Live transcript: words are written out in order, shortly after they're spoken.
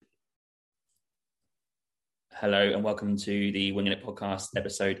Hello and welcome to the Winging It podcast,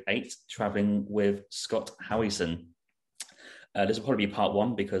 episode 8, traveling with Scott Howieson. This will probably be part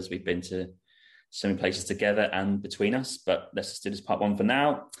 1 because we've been to so many places together and between us, but let's just do this part 1 for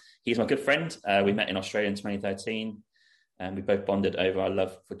now. He's my good friend. We met in Australia in 2013 and we both bonded over our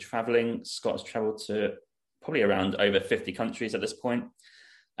love for traveling. Scott has traveled to probably around over 50 countries at this point,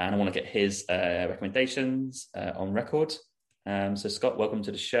 and I want to get his recommendations on record. So Scott, welcome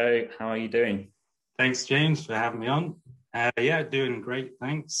to the show. How are you doing? Thanks, James, for having me on. Doing great,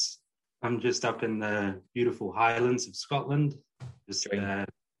 thanks. I'm just up in the beautiful Highlands of Scotland, just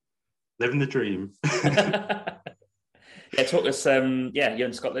living the dream. Yeah, talk us. You're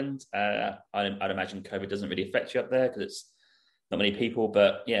in Scotland. I'd imagine COVID doesn't really affect you up there because it's not many people.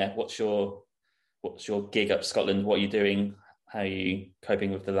 But yeah, what's your gig up Scotland? What are you doing? How are you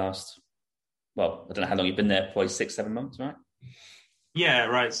coping with the last? Well, I don't know how long you've been there. Probably 6-7 months, right? Yeah,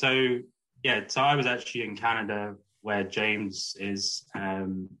 right. So I was actually in Canada where James is.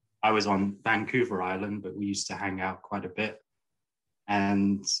 I was on Vancouver Island, but we used to hang out quite a bit.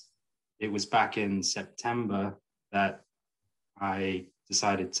 And it was back in September that I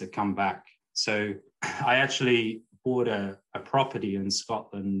decided to come back. So I actually bought a property in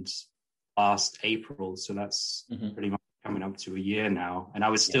Scotland last April. So that's pretty much coming up to a year now. And I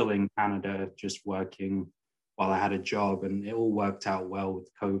was still in Canada just working while I had a job, and it all worked out well with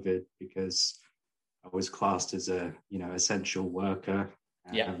COVID because I was classed as a, essential worker.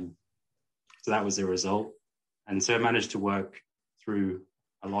 So that was the result. And so I managed to work through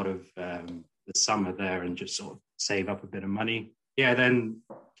a lot of the summer there and just sort of save up a bit of money. Yeah, then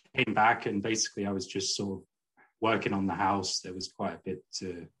came back and basically I was just sort of working on the house. There was quite a bit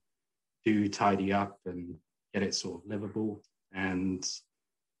to do, tidy up and get it sort of livable, and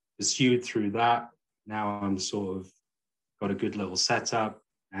pursued through that. Now I'm sort of got a good little setup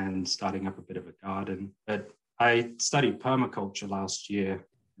and starting up a bit of a garden. But I studied permaculture last year,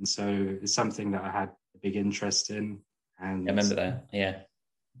 and so it's something that I had a big interest in. And I remember that, yeah.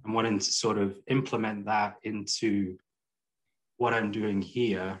 I'm wanting to sort of implement that into what I'm doing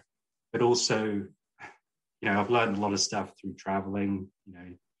here, but also, I've learned a lot of stuff through traveling,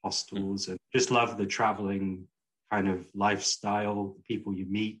 hostels, and just love the traveling kind of lifestyle, the people you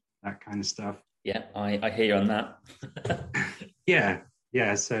meet, that kind of stuff. Yeah, I hear you on that. Yeah.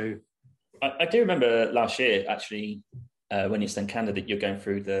 So I do remember last year, actually, when you stayed in Canada, that you're going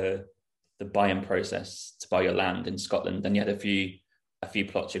through the buying process to buy your land in Scotland, and you had a few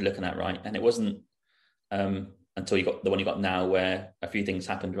plots you're looking at, right? And it wasn't until you got the one you got now where a few things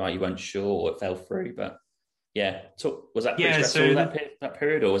happened, right? You weren't sure or it fell through, but yeah. So was that pretty stressful that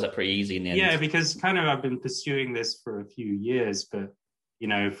period, or was that pretty easy in the end? Yeah, because kind of I've been pursuing this for a few years, but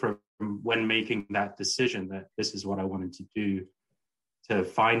from when making that decision that this is what I wanted to do to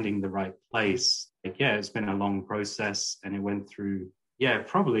finding the right place, it's been a long process, and it went through,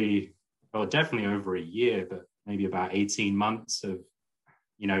 definitely over a year, but maybe about 18 months of,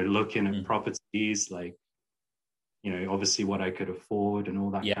 looking at properties, obviously what I could afford and all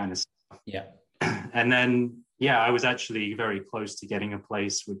that kind of stuff. Yeah. And then, I was actually very close to getting a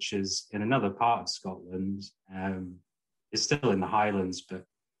place, which is in another part of Scotland. It's still in the Highlands, but a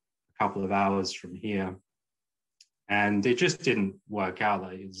couple of hours from here. And it just didn't work out.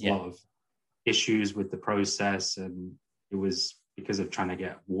 There was a lot of issues with the process, and it was because of trying to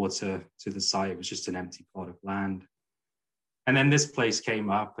get water to the site. It was just an empty plot of land. And then this place came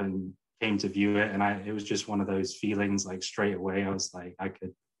up and came to view it, and it was just one of those feelings, straight away. I was like, I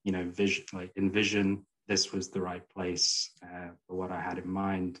could, envision this was the right place for what I had in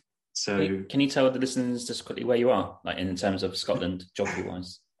mind. So can you tell the listeners just quickly where you are, in terms of Scotland,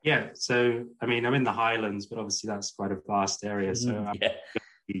 geography-wise? Yeah, so, I'm in the Highlands, but obviously that's quite a vast area. So I'm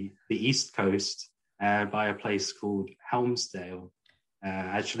the East Coast by a place called Helmsdale,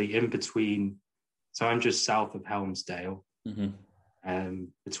 actually in between. So I'm just south of Helmsdale,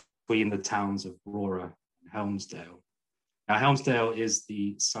 between the towns of Aurora and Helmsdale. Now, Helmsdale is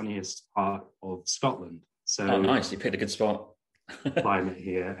the sunniest part of Scotland. So nice, you picked a good spot. Climate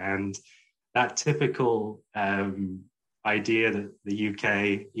here, and that typical idea that the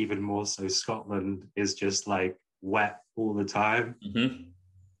UK, even more so Scotland, is just wet all the time.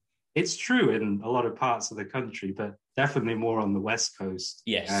 It's true in a lot of parts of the country, but definitely more on the West Coast.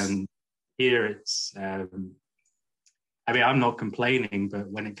 Yes. And here it's, I'm not complaining, but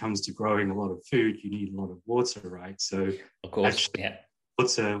when it comes to growing a lot of food, you need a lot of water, right? So of course,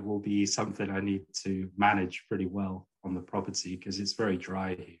 water will be something I need to manage pretty well on the property because it's very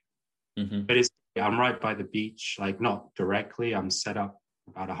dry here. But I'm right by the beach, not directly. I'm set up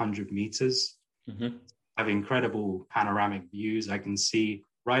about 100 meters. I have incredible panoramic views. I can see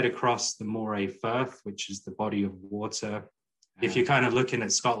right across the Moray Firth, which is the body of water. If you're kind of looking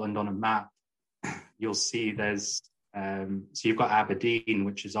at Scotland on a map, you'll see there's, so you've got Aberdeen,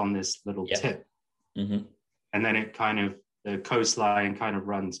 which is on this little tip. Mm-hmm. And then it kind of, the coastline kind of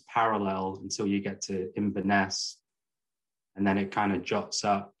runs parallel until you get to Inverness. And then it kind of jots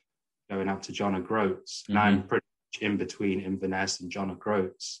up, going up to John O'Groats. And I'm pretty much in between Inverness and John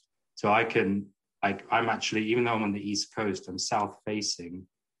O'Groats. So I'm actually, even though I'm on the East Coast, I'm south facing,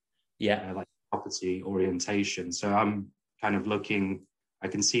 like property orientation. So I'm kind of looking, I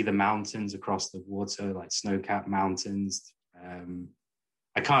can see the mountains across the water, like snow-capped mountains.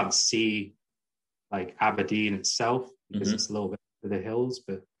 I can't see like Aberdeen itself because it's a little bit to the hills,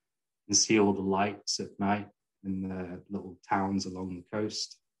 but I can see all the lights at night in the little towns along the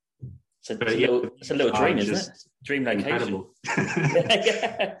coast. So it's a little dream, isn't it? Dream location.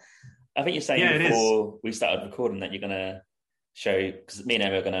 Yeah. I think you're saying before we started recording that you're going to show, because me and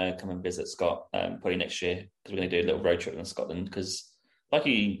Emma are going to come and visit Scott probably next year, because we're going to do a little road trip in Scotland. Because like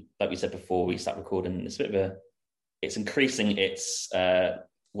we said before we start recording, it's increasing its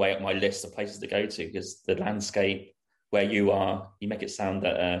way up my list of places to go to, because the landscape where you are, you make it sound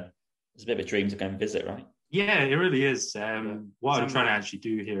that it's a bit of a dream to go and visit, right? Yeah, it really is. What I'm trying to actually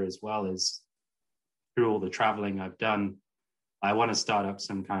do here as well is, through all the traveling I've done, I want to start up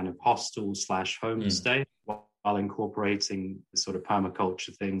some kind of hostel / homestay while incorporating the sort of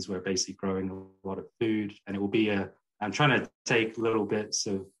permaculture things. We're basically growing a lot of food, and it will be I'm trying to take little bits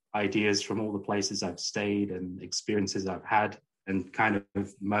of ideas from all the places I've stayed and experiences I've had and kind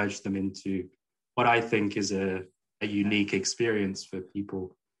of merge them into what I think is a unique experience for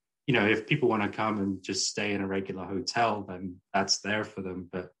people. You know, if people want to come and just stay in a regular hotel, then that's there for them.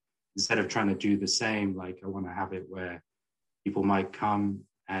 But instead of trying to do the same, like I want to have it where people might come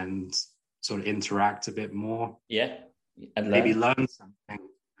and sort of interact a bit more. Yeah. And maybe learn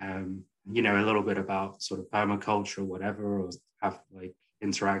something, you know, a little bit about sort of permaculture or whatever, or have like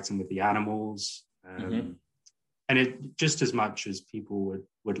interacting with the animals. And it just as much as people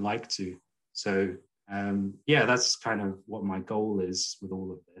would like to. So that's kind of what my goal is with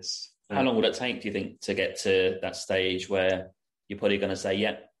all of this. How long would it take, do you think, to get to that stage where you're probably going to say,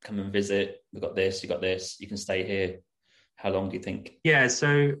 yeah, come and visit, we've got this, you got this, you can stay here? How long do you think? Yeah,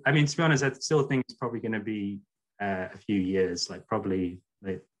 so I mean, to be honest, I still think it's probably going to be a few years, like probably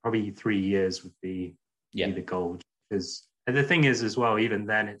 3 years would be the goal. Because the thing is as well, even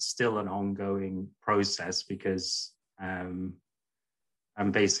then it's still an ongoing process, because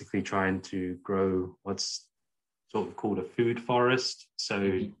I'm basically trying to grow what's sort of called a food forest.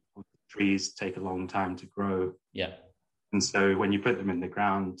 So trees take a long time to grow. Yeah. And so when you put them in the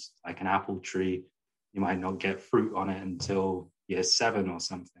ground, like an apple tree, you might not get fruit on it until year 7 or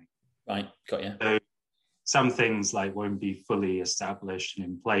something. Right, got you. So some things like won't be fully established and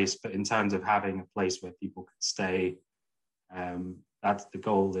in place, but in terms of having a place where people could stay, that's the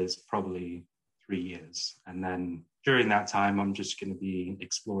goal, is probably 3 years. And then during that time, I'm just going to be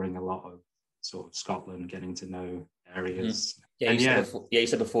exploring a lot of sort of Scotland, getting to know areas. Yeah, you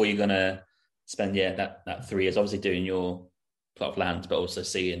said before you're going to spend that 3 years obviously doing your plot of land, but also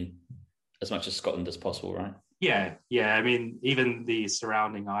seeing as much of Scotland as possible, right? Yeah. I mean, even the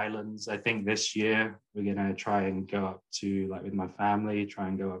surrounding islands. I think this year we're going to try and go up to, like with my family, try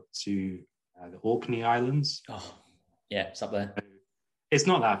and go up to the Orkney Islands. Oh, yeah, it's up there. It's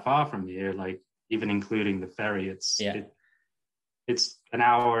not that far from here, like even including the ferry. It's an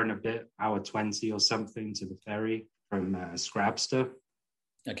hour and a bit, hour 20 or something to the ferry from Scrabster.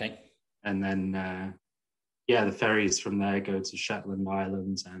 Okay. And then the ferries from there go to Shetland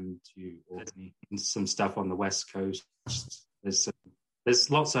Islands and to Orkney, and some stuff on the west coast. There's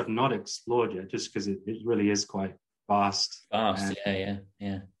lots I've not explored yet, just because it really is quite vast. Yeah.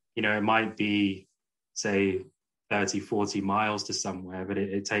 You know, it might be, say, 30, 40 miles to somewhere, but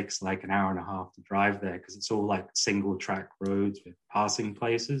it takes like an hour and a half to drive there, because it's all like single track roads with passing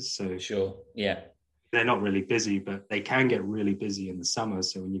places. So sure, yeah. They're not really busy, but they can get really busy in the summer.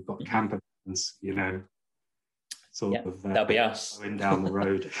 So when you've got camper vans, you know, that'll be us going down the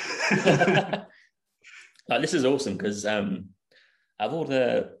road. This is awesome, because of all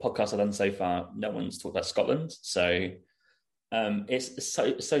the podcasts I've done so far, no one's talked about Scotland. So it's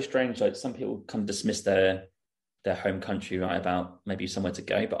so strange. Like, some people kind of dismiss their home country, right, about maybe somewhere to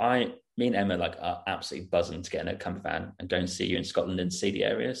go. But me and Emma are absolutely buzzing to get in a camper van and go and see you in Scotland and see the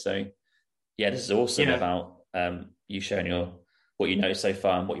area. So yeah, this is awesome about you sharing what you know so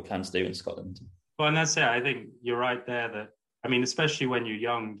far and what you plan to do in Scotland. Well, and that's it. I think you're right there that, I mean, especially when you're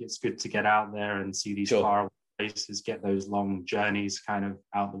young, it's good to get out there and see these far places, get those long journeys kind of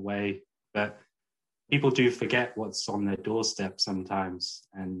out the way. But people do forget what's on their doorstep sometimes.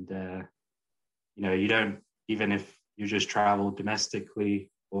 And, you don't, even if you just travel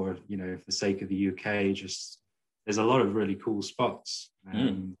domestically or, for the sake of the UK, just there's a lot of really cool spots.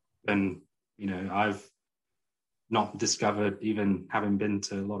 And, I've not discovered, even having been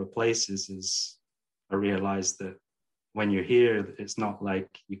to a lot of places, is I realized that when you're here, it's not like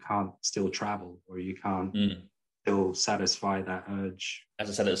you can't still travel or you can't still satisfy that urge. As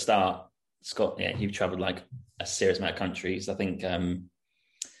I said at the start, Scott, you've traveled like a serious amount of countries. I think I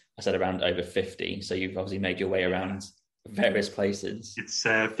said around over 50. So you've obviously made your way around various places. It's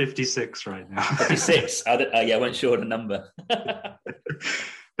 56 right now. 56. I weren't sure of the number.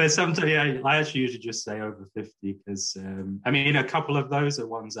 But sometimes, I actually usually just say over 50 because, a couple of those are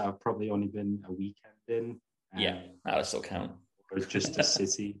ones that I've probably only been a weekend in. That'll still count. Or just a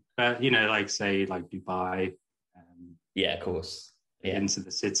city. But, like Dubai. Of course. Yeah. Into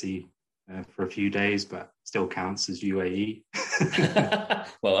the city for a few days, but still counts as UAE.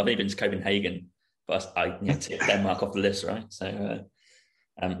 Well, I've been to Copenhagen, but I tick Denmark off the list, right? So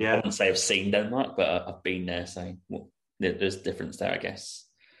I wouldn't say I've seen Denmark, but I've been there. So there's a difference there, I guess.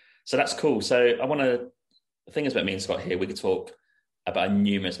 So that's cool. So the thing is about me and Scott here, we could talk about a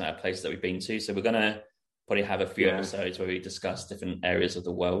numerous amount of places that we've been to. So we're going to probably have a few episodes where we discuss different areas of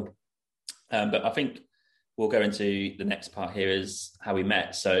the world. But I think we'll go into the next part here is how we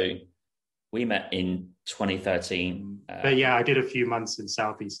met. So we met in 2013. But I did a few months in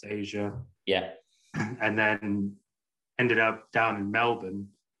Southeast Asia. Yeah. And then ended up down in Melbourne.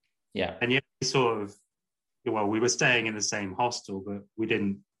 Yeah. And we were staying in the same hostel, but we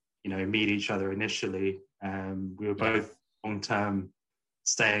didn't, meet each other initially. We were both long-term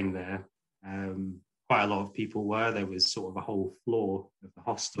staying there. Quite a lot of people were. There was sort of a whole floor of the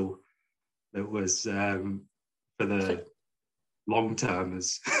hostel that was for the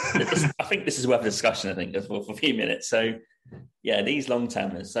long-termers. I think this is worth a discussion, for a few minutes. So, these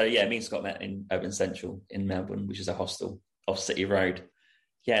long-termers. So, me and Scott met in Urban Central in Melbourne, which is a hostel off City Road.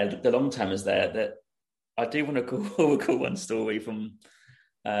 The long-termers there, that I do want to call one story from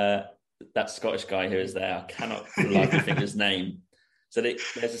that Scottish guy who is there. I cannot for the life of me think his name. So there's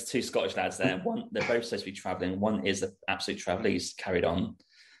just two Scottish lads there. One, they're both supposed to be travelling. One is an absolute traveller, he's carried on,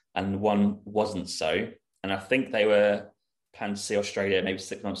 and one wasn't so. And I think they were planning to see Australia maybe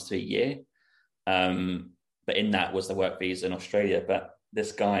 6 months to a year. But in that was the work visa in Australia. But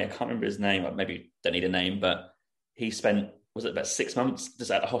this guy, I can't remember his name, I maybe don't need a name, but he spent, was it about 6 months just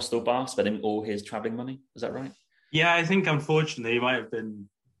at a hostel bar, spending all his travelling money? Is that right? Yeah, I think unfortunately he might have been,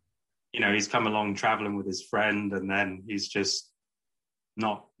 he's come along travelling with his friend and then he's just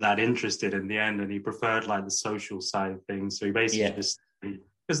not that interested in the end, and he preferred like the social side of things. So he basically just,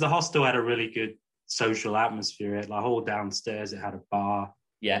 because the hostel had a really good social atmosphere. It like whole downstairs, it had a bar.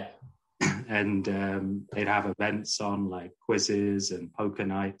 Yeah. And they'd have events on like quizzes and poker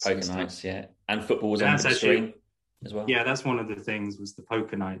nights. And football was on the screen as well. Yeah, that's one of the things was the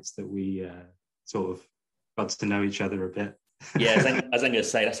poker nights that we sort of got to know each other a bit. I was going to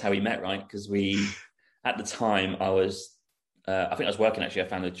say that's how we met, right? Because at the time I think I was working actually. I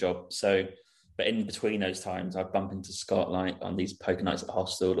found a job. So, but in between those times, I'd bump into Scott like on these poker nights at the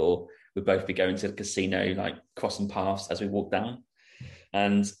hostel, or we'd both be going to the casino, like crossing paths as we walked down.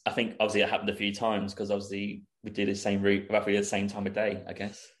 And I think obviously it happened a few times because obviously we did the same route roughly at the same time of day, I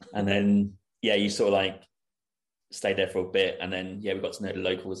guess. And then you sort of like stayed there for a bit, and then we got to know the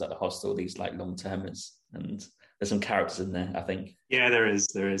locals at the hostel, these like long-termers, and there's some characters in there, I think. Yeah, there is.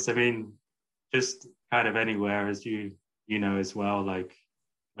 I mean, just kind of anywhere, as you know as well, like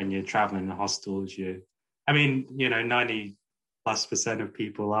when you're traveling in hostels, 90+% of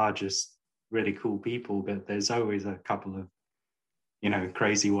people are just really cool people, but there's always a couple of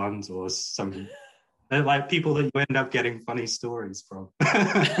crazy ones or some like people that you end up getting funny stories from.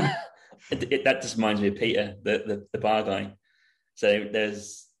 That just reminds me of Peter, the bar guy. So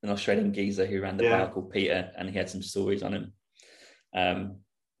there's an Australian geezer who ran the bar called Peter, and he had some stories on him.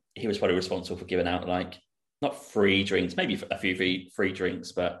 He was probably responsible for giving out like not free drinks, maybe a few free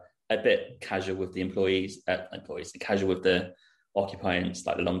drinks, but a bit casual with the employees, casual with the occupants,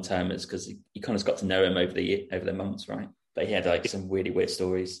 like the long-termers, because you kind of got to know him over the months, right? But he had like some really weird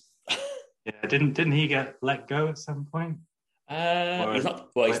stories. Yeah, didn't he get let go at some point? He's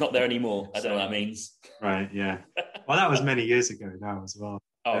not there anymore. I don't know what that means. Right, yeah. Well, that was many years ago now as well.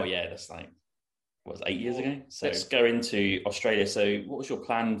 Oh yeah, that's like, what was it, 8 years ago? So let's go into Australia. So what was your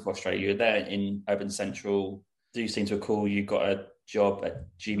plan for Australia? You were there in Urban Central. Do you seem to recall you got a job at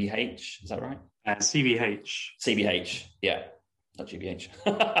GBH? Is that right? CBH. CBH, yeah. Not GBH.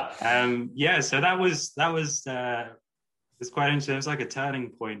 So that was it's quite interesting. It was like a turning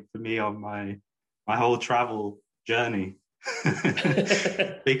point for me on my my whole travel journey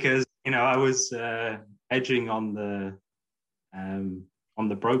because I was edging on the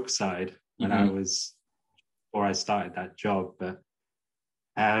broke side when I was before I started that job. But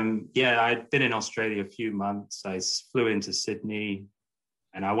I'd been in Australia a few months. I flew into Sydney,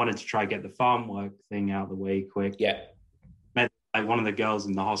 and I wanted to try get the farm work thing out of the way quick. Yeah. Met like one of the girls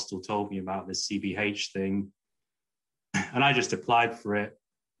in the hostel told me about this CBH thing, and I just applied for it,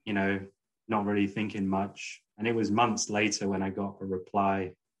 not really thinking much. And it was months later when I got a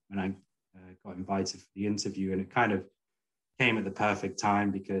reply, when I got invited for the interview, and it kind of came at the perfect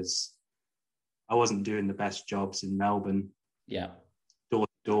time because I wasn't doing the best jobs in Melbourne. Yeah.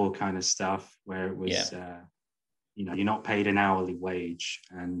 Door-to-door kind of stuff where it was, you're not paid an hourly wage,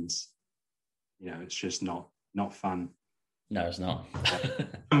 and it's just not fun. No, it's not.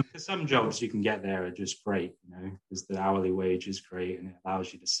 Some jobs you can get there are just great, because the hourly wage is great and it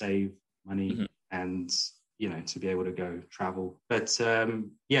allows you to save money and to be able to go travel. But so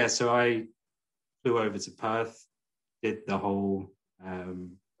I flew over to Perth, did the whole.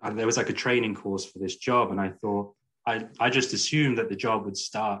 There was like a training course for this job, and I thought I just assumed that the job would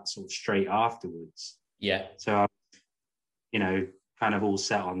start sort of straight afterwards. Yeah. So kind of all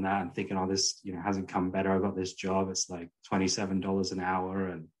set on that and thinking, this, hasn't come better. I got this job. It's like $27 an hour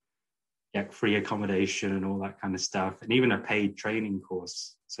and get free accommodation and all that kind of stuff. And even a paid training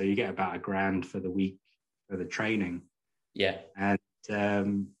course. So you get about $1,000 for the week for the training. Yeah. And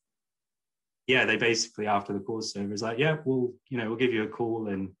they basically, after the course, it was like, we'll give you a call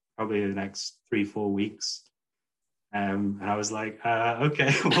in probably the next 3-4 weeks. And I was like,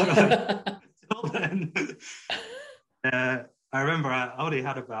 okay, what do I tell then? I remember I already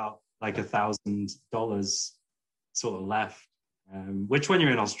had about like $1,000 sort of left, which when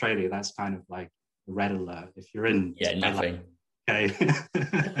you're in Australia, that's kind of like a red alert. If you're in, nothing. Like,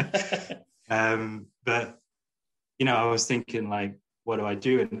 okay. But I was thinking like, what do I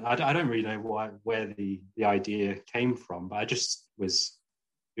do? And I don't really know where the idea came from, but I just was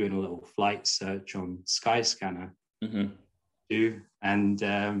doing a little flight search on Skyscanner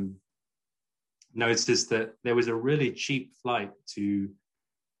and noticed that there was a really cheap flight to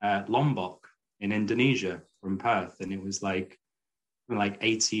Lombok in Indonesia from Perth, and it was like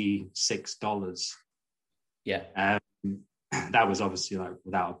 $86. Yeah. That was obviously like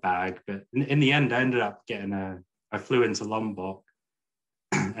without a bag, but in the end, I ended up getting I flew into Lombok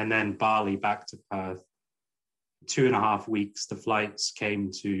and then Bali back to Perth. 2.5 weeks, the flights came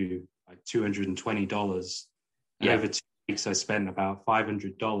to like $220. Yeah. Over 2 weeks, I spent about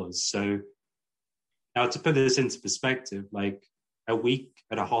 $500. So now, to put this into perspective, like a week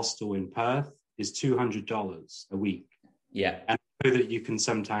at a hostel in Perth is $200 a week. Yeah. And I know that you can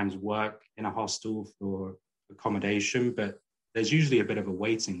sometimes work in a hostel for accommodation, but there's usually a bit of a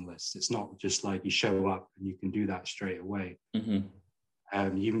waiting list. It's not just like you show up and you can do that straight away.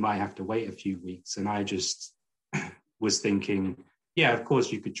 You might have to wait a few weeks. And I just was thinking, of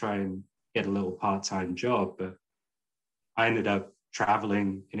course you could try and get a little part-time job, but I ended up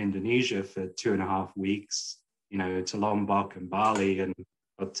traveling in Indonesia for 2.5 weeks, to Lombok and Bali, and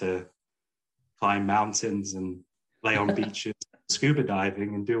got to climb mountains and lay on beaches, scuba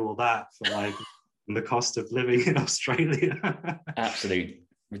diving and do all that for like the cost of living in Australia. Absolute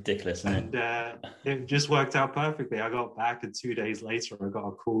ridiculous, isn't it? And it just worked out perfectly. I got back, and 2 days later I got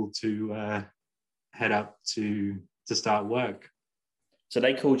a call to head up to start work. So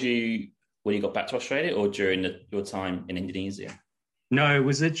they called you when you got back to Australia or during your time in Indonesia? No, it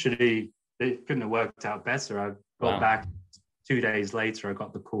was literally, it couldn't have worked out better. I got back 2 days later. I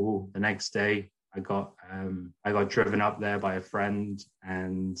got the call the next day. I got driven up there by a friend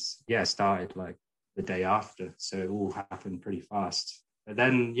and started like the day after. So it all happened pretty fast. But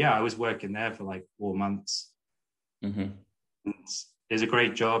then, I was working there for like 4 months. And it was a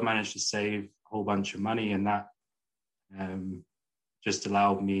great job, managed to save a whole bunch of money, and that just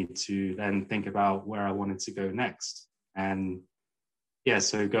allowed me to then think about where I wanted to go next. And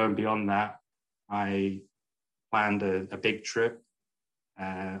so going beyond that, I planned a big trip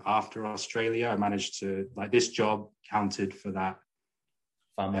after Australia. I managed to, like, this job counted for that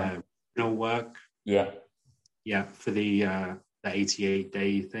work. For the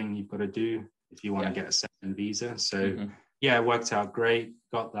 88-day thing you've got to do if you want to get a second visa. So it worked out great.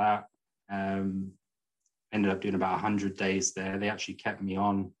 Got that. Ended up doing about 100 days there. They actually kept me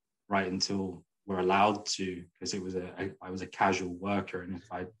on right until we're allowed to, because I was a casual worker, and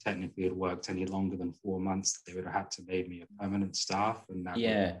if I technically had worked any longer than 4 months, they would have had to made me a permanent staff. And that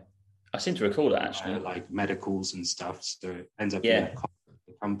I seem to recall that actually, like medicals and stuff. So it ends up being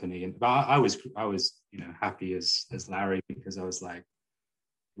the company. And but I was happy as Larry, because I was like,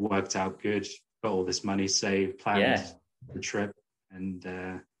 it worked out good. got all this money saved, planned the trip, and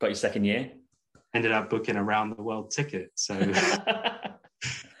got your second year. Ended up booking a round the world ticket. So,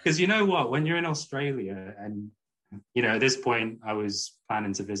 because you know what, when you're in Australia, and at this point I was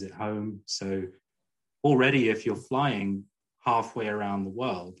planning to visit home. So already, if you're flying halfway around the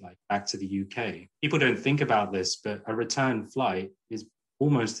world, like back to the UK, people don't think about this, but a return flight is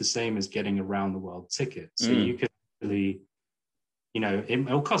almost the same as getting a round the world ticket. So you can really,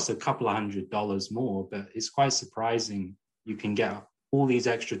 it'll cost a couple of $100 more, but it's quite surprising. You can get all these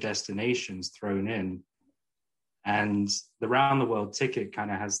extra destinations thrown in. And the round the world ticket kind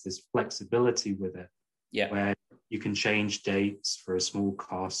of has this flexibility with it, where you can change dates for a small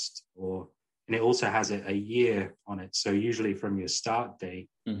cost, and it also has a year on it. So usually from your start date,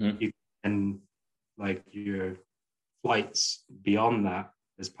 you can, like your flights beyond that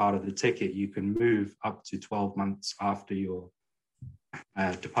as part of the ticket, you can move up to 12 months after your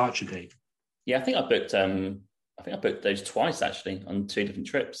departure date. Yeah, I think I booked those twice actually on 2 different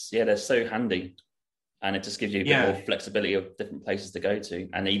trips. Yeah, they're so handy. And it just gives you a bit more flexibility of different places to go to,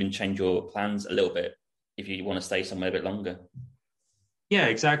 and even change your plans a little bit if you want to stay somewhere a bit longer. Yeah,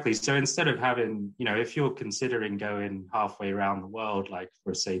 exactly. So instead of having, if you're considering going halfway around the world, like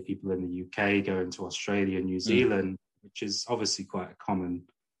for, say, people in the UK going to Australia, New Zealand, which is obviously quite a common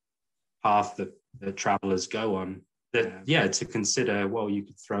path that travelers go on, to consider, well, you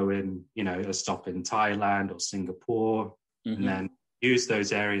could throw in, a stop in Thailand or Singapore, and then use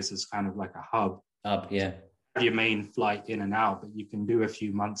those areas as kind of like a hub. Your main flight in and out, but you can do a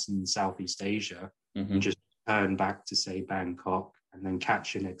few months in Southeast Asia and just turn back to, say, Bangkok, and then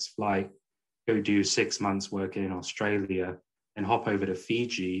catch your next flight, go do 6 months working in Australia, and hop over to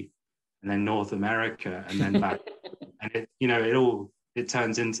Fiji, and then North America, and then back. And it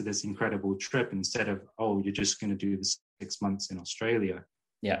turns into this incredible trip instead of, you're just going to do the 6 months in Australia.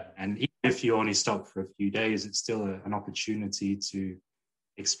 Yeah. And even if you only stop for a few days, it's still an opportunity to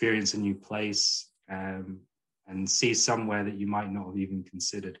experience a new place, and see somewhere that you might not have even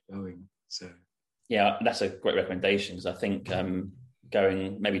considered going. So yeah, that's a great recommendation, because I think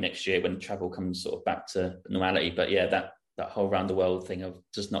going maybe next year when travel comes sort of back to normality, but yeah, that whole round the world thing of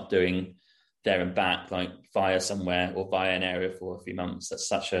just not doing there and back, like via somewhere or via an area for a few months, that's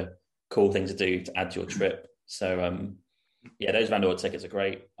such a cool thing to do to add to your trip. So those round the world tickets are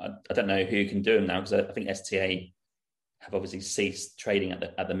great. I don't know who can do them now, because I think STA have obviously ceased trading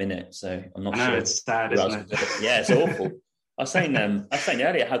at the minute, so I'm not sure. It's sad, isn't it? Yeah, it's awful. I was saying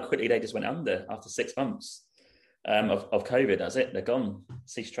earlier how quickly they just went under after 6 months of COVID. That's it; they're gone,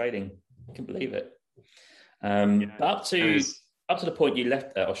 ceased trading. I can't believe it. But up to the point you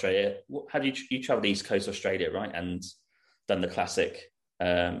left Australia, have you travelled East Coast Australia, right, and done the classic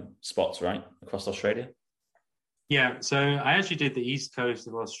spots, right, across Australia? Yeah, so I actually did the East Coast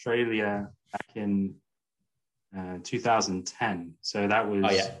of Australia back in 2010. So that was,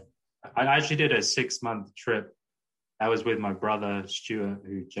 I actually did a 6-month trip. That was with my brother Stuart,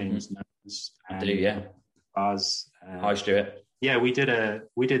 who James knows. I do, yeah. Hi, Stuart. Yeah, we did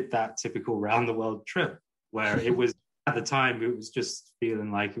that typical round the world trip where it was, at the time, it was just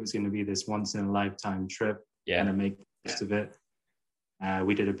feeling like it was going to be this once in a lifetime trip. Yeah. And make the most of it.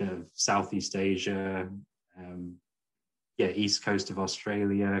 We did a bit of Southeast Asia, East Coast of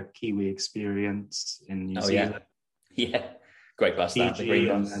Australia, Kiwi experience in New Zealand. Yeah, great bus, that, the green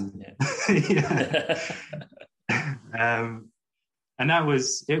bus. And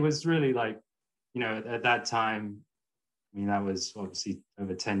it was really like, at that time, I mean, that was obviously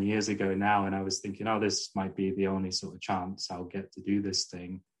over 10 years ago now, and I was thinking, this might be the only sort of chance I'll get to do this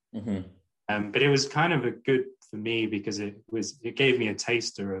thing. But it was kind of a good for me, because it gave me a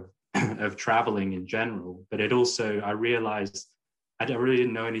taster of traveling in general, but it also, I realized I really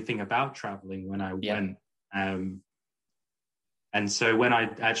didn't know anything about traveling when I went. And so when I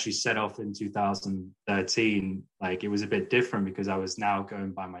actually set off in 2013, like, it was a bit different, because I was now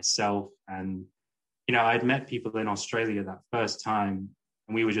going by myself, and I'd met people in Australia that first time,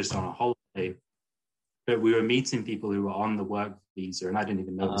 and we were just on a holiday, but we were meeting people who were on the work visa, and I didn't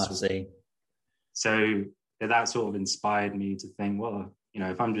even know this was. So that sort of inspired me to think, well,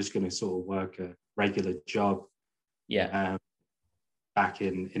 if I'm just going to sort of work a regular job, back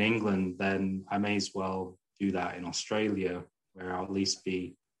in England, then I may as well do that in Australia, where I'll at least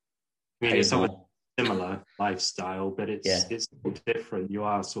be. I mean, it's a similar lifestyle, but it's different. You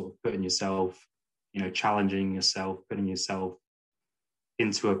are sort of putting yourself, challenging yourself, putting yourself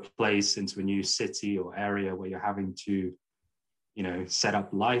into a place, into a new city or area where you're having to, set up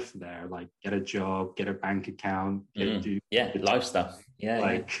life there, like get a job, get a bank account, life stuff.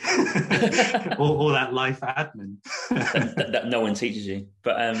 All that life admin that no one teaches you.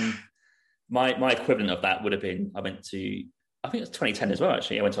 But my equivalent of that would have been, I think it was 2010 as well,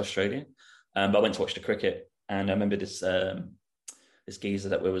 actually. I went to Australia, but I went to watch the cricket. And I remember this geezer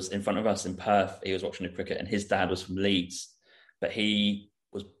that was in front of us in Perth. He was watching the cricket, and his dad was from Leeds, but he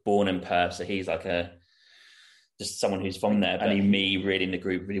was born in Perth. So he's like just someone who's from there. But me really in the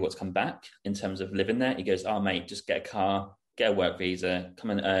group really wants to come back in terms of living there. He goes, "Oh, mate, just get a car, get a work visa,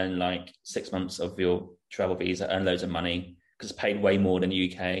 come and earn like 6 months of your travel visa, earn loads of money because it's paid way more than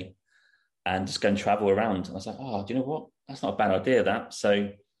the UK, and just go and travel around." And I was like, "Oh, do you know what? That's not a bad idea, that."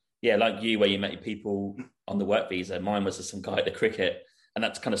 So yeah, like you, where you met people on the work visa, mine was just some guy at the cricket, and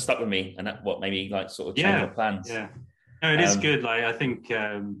that's kind of stuck with me, and that's what made me like sort of change my plans. Yeah, no, it is good. Like I think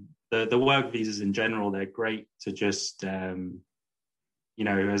the work visas in general, they're great to just as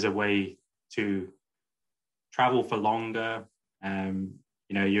a way to travel for longer.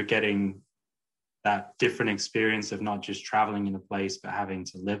 You're getting that different experience of not just traveling in a place, but having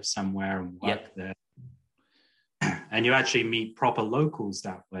to live somewhere and work there. And you actually meet proper locals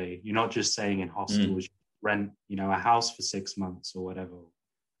that way. You're not just staying in hostels. You rent, a house for 6 months or whatever,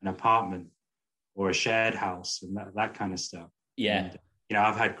 an apartment or a shared house and that kind of stuff. Yeah. And,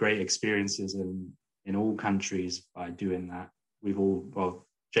 I've had great experiences in all countries by doing that.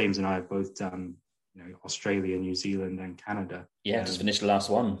 James and I have both done, Australia, New Zealand and Canada. Yeah, just finished the last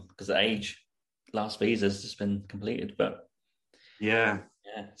one because the last visa's just been completed. But yeah,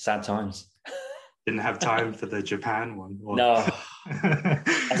 sad times. Didn't have time for the Japan one. No,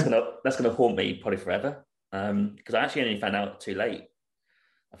 that's gonna haunt me probably forever. Because I actually only found out too late.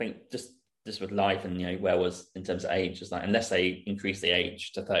 I think just with life and where I was in terms of age, it's like unless they increase the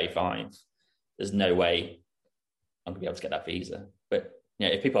age to 35, there's no way I'm gonna be able to get that visa. But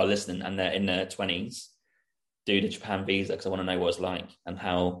if people are listening and they're in their 20s, do the Japan visa because I want to know what it's like and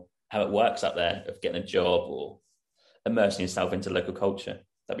how it works up there of getting a job or immersing yourself into local culture.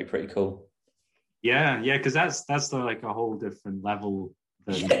 That'd be pretty cool. Yeah, because that's like a whole different level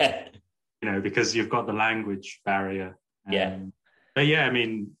than because you've got the language barrier. But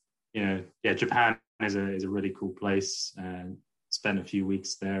Japan is a really cool place. Spent a few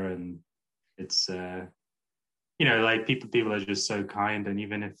weeks there, and it's like people are just so kind, and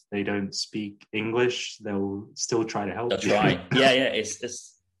even if they don't speak English, they'll still try to help. They'll try.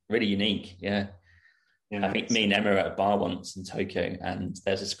 It's really unique. Yeah. I think me and Emma were at a bar once in Tokyo, and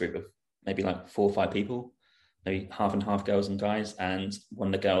there's this group of maybe like 4 or 5 people, maybe half and half girls and guys. And one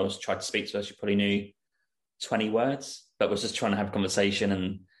of the girls tried to speak to us. She probably knew 20 words, but was just trying to have a conversation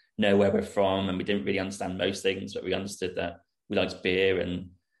and know where we're from. And we didn't really understand most things, but we understood that we liked beer and,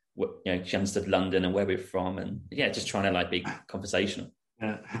 she understood London and where we're from. And just trying to like be conversational.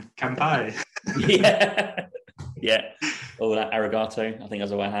 Kanpai. Yeah. All that arigato, I think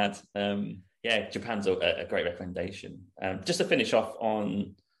that's all I had. Japan's a great recommendation. Just to finish off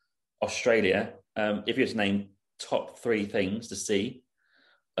on Australia, if you had to name top 3 things to see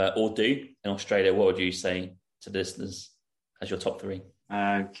or do in Australia, what would you say to the listeners as your top 3?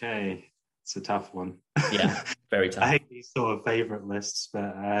 Okay, it's a tough one. Yeah, very tough. I hate these sort of favourite lists,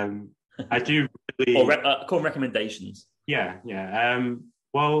 but I do really... Or call them recommendations. Yeah.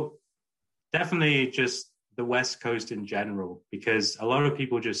 Well, definitely just the West Coast in general, because a lot of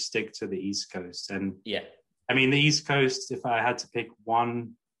people just stick to the East Coast. And I mean, the East Coast, if I had to pick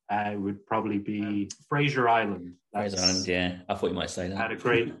one, it would probably be Fraser Island. Fraser Island, yeah. I thought you might say that. I had a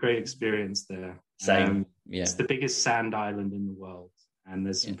great experience there. Same, It's the biggest sand island in the world, and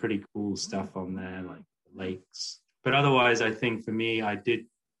there's some pretty cool stuff on there, like the lakes. But otherwise, I think for me, I did,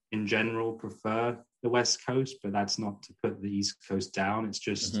 in general, prefer the West Coast, but that's not to put the East Coast down. It's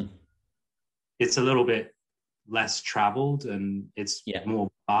just, it's a little bit less traveled, and it's more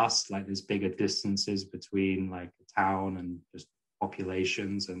vast. Like there's bigger distances between like a town and just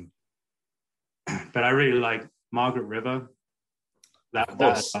populations. And but I really like Margaret River,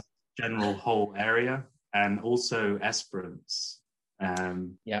 that general whole area, and also Esperance.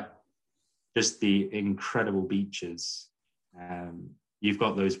 Just the incredible beaches. You've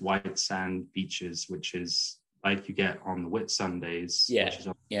got those white sand beaches, which is like you get on the Whitsundays, which is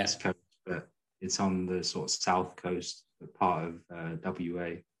on the West Coast, but it's on the sort of south coast, part of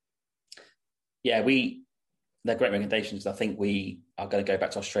WA. Yeah, they're great recommendations. I think we are going to go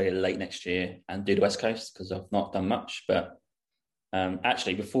back to Australia late next year and do the West Coast because I've not done much. But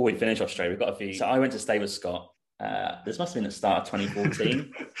actually, before we finish Australia, we've got a few. So I went to stay with Scott. This must have been at the start of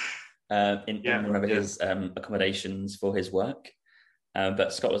 2014 in one of his accommodations for his work.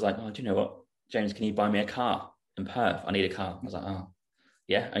 But Scott was like, "Oh, do you know what, James? Can you buy me a car in Perth? I need a car." I was like, "Oh,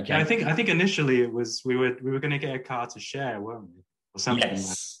 yeah, okay." Yeah, I think initially it was we were going to get a car to share, weren't we, or something?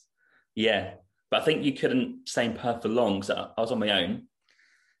 Yes, yeah. But I think you couldn't stay in Perth for long because I was on my own.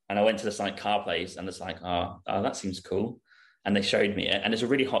 And I went to this like car place, and it's like, oh, that seems cool. And they showed me it, and it's a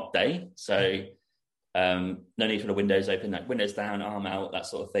really hot day, so no need for the windows open, like windows down, arm out, that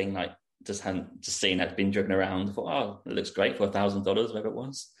sort of thing. Like just seen it, been driven around. I thought, oh, it looks great for $1,000, whatever it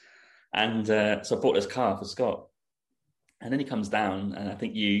was. And so I bought this car for Scott. And then he comes down, and I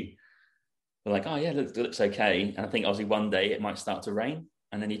think you were like, oh yeah, it looks okay. And I think obviously one day it might start to rain,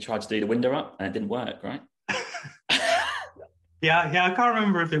 and then you tried to do the window up, and it didn't work, right? Yeah. I can't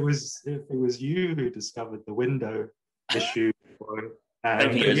remember if it was you who discovered the window issue. I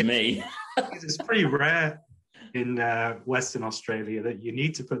don't think it was me. It's pretty rare in Western Australia that you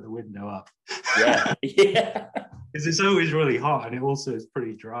need to put the window up. Yeah. Because it's always really hot, and it also is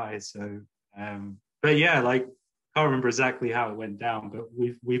pretty dry. So, but yeah, like I can't remember exactly how it went down, but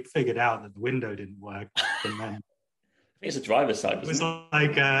we figured out that the window didn't work, and then I think it's a driver's side. It was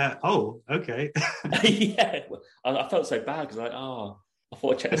like, oh, okay. Yeah, I felt so bad because like, oh, I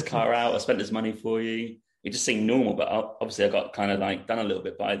thought I'd check this car out. I spent this money for you. It just seemed normal, but obviously I got kind of like done a little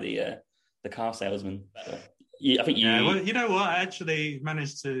bit by the car salesman. But I think you. Yeah, well, you know what? I actually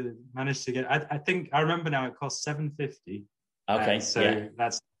managed to get. I think I remember now. It cost $750. Okay, so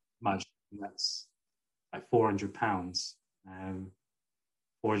that's much. That's like £400,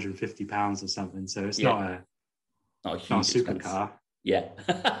 £450 or something. So it's not a huge supercar. Yeah.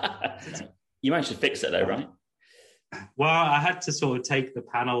 You managed to fix it though, right? Well, I had to sort of take the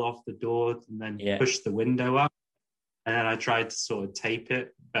panel off the door and then push the window up. And then I tried to sort of tape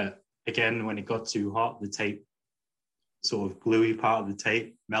it. But again, when it got too hot, the tape, sort of gluey part of the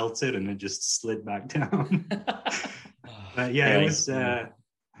tape melted and it just slid back down. But yeah, it was...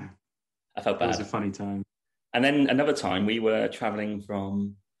 I felt bad. It was a funny time. And then another time we were traveling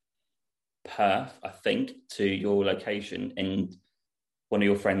from Perth, I think, to your location in one of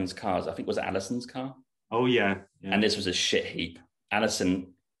your friend's cars. I think it was Alison's car. Oh yeah. And this was a shit heap.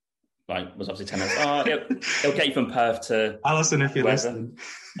 Alison was obviously telling us, oh, it'll get you from Perth to Alison, if you're listening.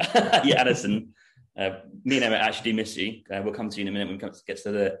 Yeah, Alison. Me and Emma actually do miss you. We'll come to you in a minute when we get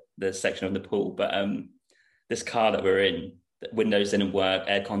to the section of the pool. But this car that we're in, the windows didn't work,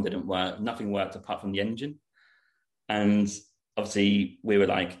 aircon didn't work, nothing worked apart from the engine. And obviously we were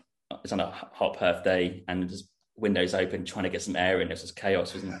like, it's on a hot Perth day, and just windows open, trying to get some air in. It was just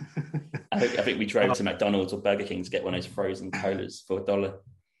chaos, wasn't it? I think we drove to McDonald's or Burger King to get one of those frozen colas for $1.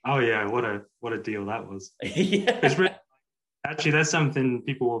 Oh yeah, what a deal that was. Yeah. It's really, actually, that's something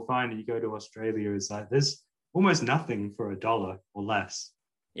people will find when you go to Australia. Is like there's almost nothing for $1 or less.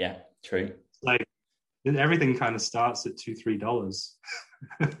 Yeah, true. Like everything kind of starts at $2-3.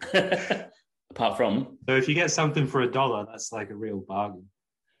 Apart from, so if you get something for $1, that's like a real bargain.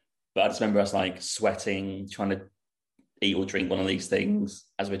 But I just remember us like sweating, trying to eat or drink one of these things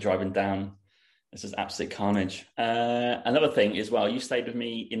as we're driving down. This is absolute carnage. Another thing is, well, you stayed with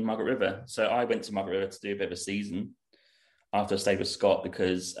me in Margaret River. So I went to Margaret River to do a bit of a season after I stayed with Scott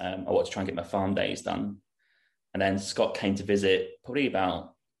because I wanted to try and get my farm days done. And then Scott came to visit probably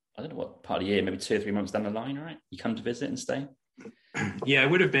about, I don't know what part of the year, maybe 2 or 3 months down the line, right? You come to visit and stay? Yeah, it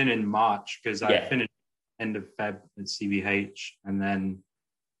would have been in March because I finished end of Feb at CBH, and then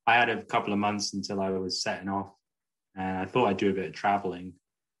I had a couple of months until I was setting off, and I thought I'd do a bit of traveling,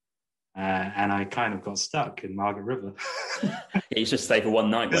 and I kind of got stuck in Margaret River. Yeah, you just stay for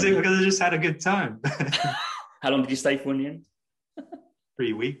one night. Because I just had a good time. How long did you stay for in the end?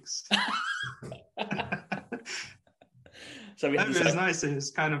 3 weeks. So it was nice. It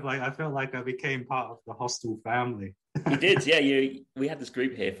was kind of like I felt like I became part of the hostel family. You did, yeah. We had this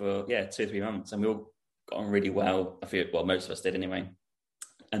group here for 2 or 3 months, and we all got on really well. I feel most of us did anyway.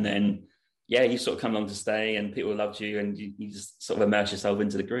 And then you sort of come along to stay, and people loved you, and you just sort of immerse yourself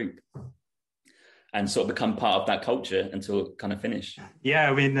into the group and sort of become part of that culture until it kind of finished.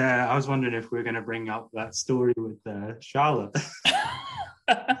 Yeah, I mean, I was wondering if we were going to bring up that story with Charlotte.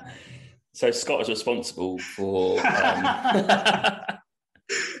 So Scott is responsible for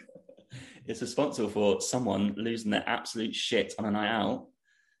someone losing their absolute shit on a night out,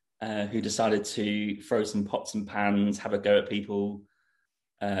 who decided to throw some pots and pans, have a go at people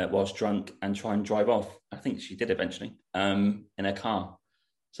whilst drunk, and try and drive off. I think she did eventually in her car.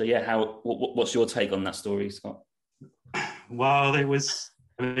 So what's your take on that story, Scott? Well, it was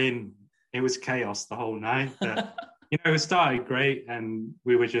chaos the whole night. But, it started great, and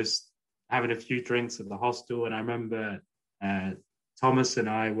we were just having a few drinks at the hostel, and I remember Thomas and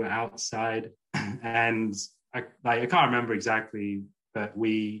I were outside, and I can't remember exactly, but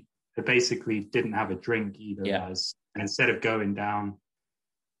we basically didn't have a drink either of us. And instead of going down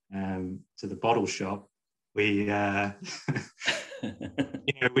to the bottle shop, we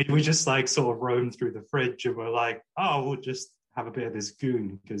we just like sort of roamed through the fridge, and we're like, oh, we'll just have a bit of this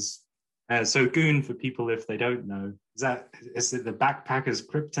goon because so goon for people if they don't know is it the backpackers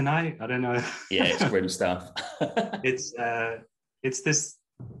kryptonite? I don't know. Yeah, it's grim stuff. It's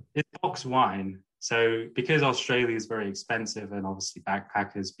box wine. So because Australia is very expensive and obviously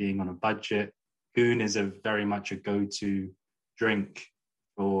backpackers being on a budget, goon is very much a go-to drink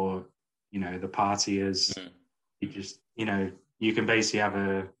for the partiers. You just you can basically have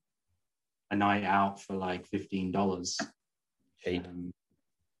a night out for like $15. Cheap.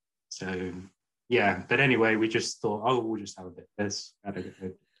 So yeah, but anyway, we just thought, we'll just have a bit of this, had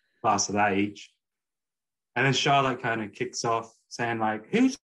a glass of that each. And then Charlotte kind of kicks off saying like, who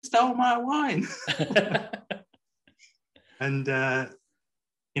stole my wine? And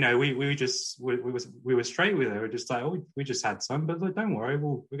we were straight with her. We're just like, we just had some, but like, don't worry,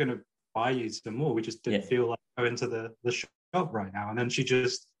 we're going to buy you some more. We just didn't feel like going to the shop right now. And then she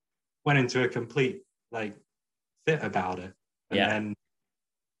just went into a complete like fit about it. And then,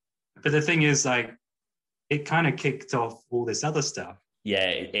 but the thing is, like, it kind of kicked off all this other stuff. Yeah,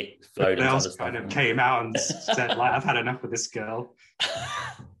 it flowed. But else kind of came out and said, like, I've had enough of this girl.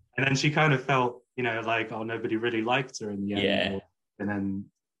 And then she kind of felt, like, nobody really liked her in the end. Yeah. And then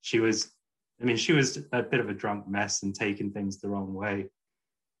she was a bit of a drunk mess and taking things the wrong way.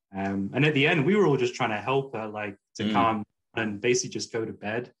 And at the end, we were all just trying to help her, like, to calm and basically just go to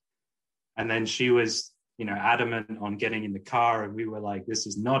bed. And then she was, adamant on getting in the car. And we were like, this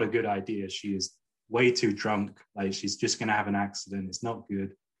is not a good idea. She is way too drunk. Like, she's just going to have an accident. It's not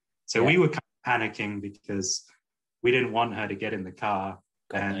good. So we were kind of panicking because we didn't want her to get in the car.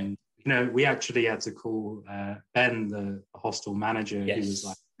 And, we actually had to call Ben, the hostel manager. Yes. He was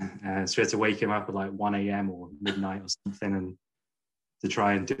like, so we had to wake him up at like 1 a.m. or midnight or something and to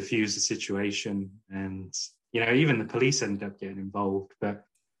try and diffuse the situation. And, even the police ended up getting involved. But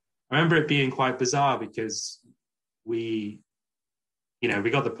I remember it being quite bizarre because we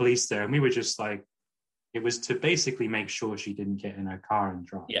got the police there and we were just like, it was to basically make sure she didn't get in her car and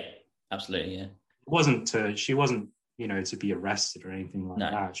drive. Yeah, absolutely, yeah. She wasn't, to be arrested or anything like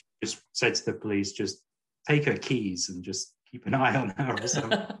that. She just said to the police, just take her keys and just keep an eye on her or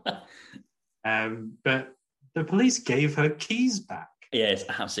something. But the police gave her keys back. Yeah, it's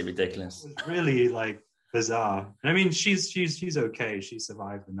absolutely ridiculous. It was really like bizarre. I mean, she's okay. She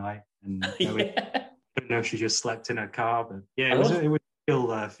survived the night, and I don't know if she just slept in her car, but it was a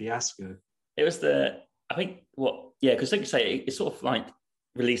real fiasco. It was because like you say, it sort of like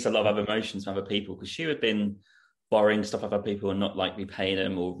released a lot of other emotions from other people because she had been borrowing stuff off other people and not like repaying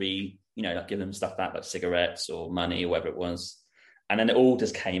them or like giving them stuff back like cigarettes or money or whatever it was. And then it all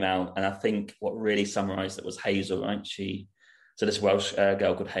just came out. And I think what really summarized it was Hazel, right? So this Welsh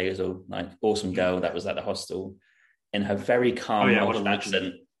girl called Hazel, like awesome girl that was at the hostel, in her very calm Welsh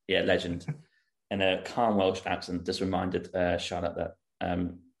accent. Yeah, legend. In a calm Welsh accent, just reminded Charlotte that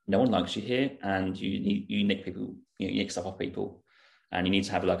no one likes you here, and you nick people, you nick stuff off people, and you need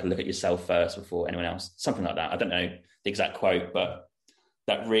to have like a look at yourself first before anyone else. Something like that. I don't know the exact quote, but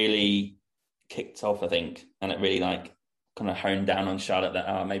that really kicked off, I think, and it really like kind of honed down on Charlotte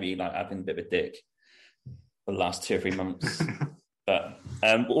that maybe like I've been a bit of a dick for the last 2 or 3 months. But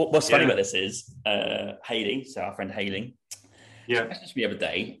what's funny about this is Hayley, so our friend Hayley, she messaged me the other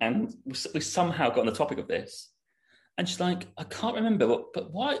day, and we somehow got on the topic of this, and she's like, I can't remember,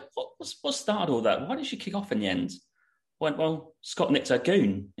 but why? What started all that? Why did she kick off in the end? I went, well, Scott nicked her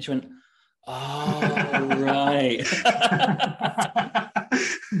goon, and she went, oh right.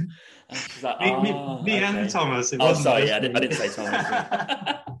 And she's like, me and Thomas. Sorry, I didn't say Thomas.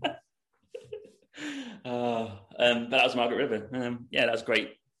 But that was Margaret River. That was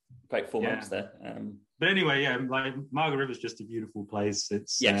great 4 months there. But anyway, like Margaret River is just a beautiful place.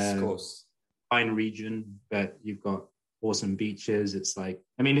 It's of course, fine region, but you've got awesome beaches. It's like,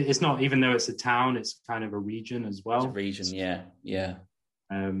 I mean, it's not, even though it's a town, it's kind of a region as well. It's a region, yeah.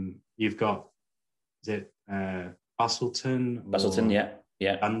 You've got, is it Bustleton? Bustleton, yeah.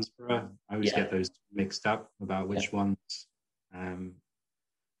 Dunsborough. I always get those mixed up about which ones.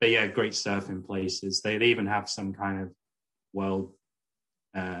 But yeah, great surfing places. They even have some kind of world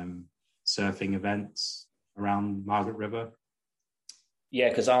surfing events around Margaret River. Yeah,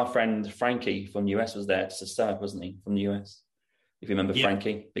 because our friend Frankie from the US was there to surf, wasn't he? From the US, if you remember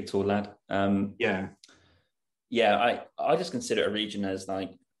Frankie, big tall lad. I just consider it a region as like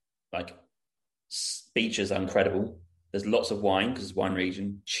beaches are incredible. There's lots of wine because it's wine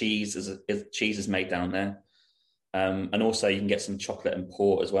region. Cheese is made down there. And also you can get some chocolate and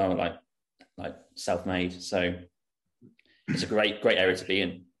port as well, like self-made. So it's a great area to be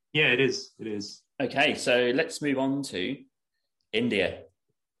in. Yeah, it is. Okay, so let's move on to India.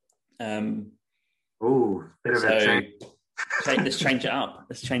 Bit of a change. let's change it up.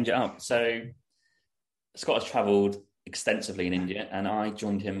 Let's change it up. So Scott has travelled extensively in India, and I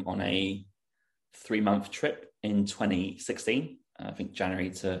joined him on a 3-month trip in 2016. I think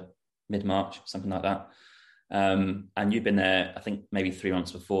January to mid-March, something like that. And you've been there, I think, maybe 3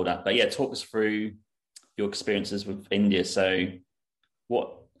 months before that. But yeah, talk us through your experiences with India. So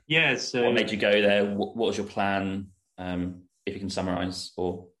what made you go there? What was your plan? If you can summarize,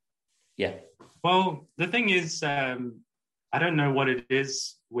 or yeah. Well, the thing is, I don't know what it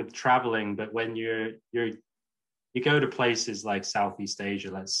is with traveling, but when you go to places like Southeast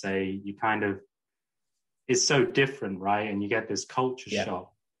Asia, let's say, you kind of, it's so different, right? And you get this culture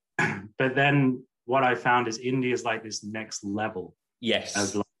shock. But then what I found is India is like this next level. Yes.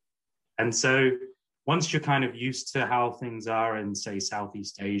 Of life. And so once you're kind of used to how things are in, say,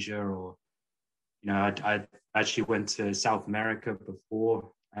 Southeast Asia, or, you know, I actually went to South America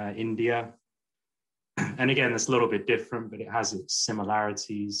before India. And again, it's a little bit different, but it has its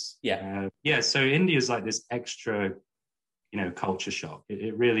similarities. So India is like this extra, you know, culture shock.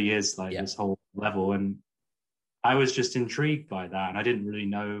 It really is like this whole level. And I was just intrigued by that, and I didn't really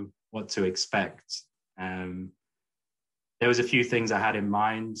know what to expect. There was a few things I had in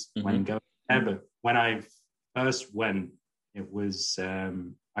mind when going there, but when I first went, it was,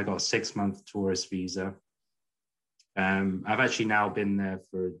 I got a 6-month tourist visa. I've actually now been there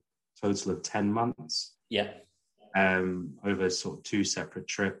for a total of 10 months. Over sort of 2 separate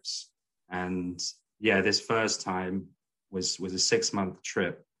trips. And yeah, this first time was a 6-month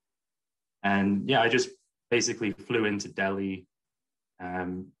trip. And yeah, I just basically flew into Delhi.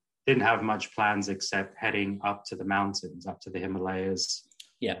 Didn't have much plans except heading up to the mountains, up to the Himalayas.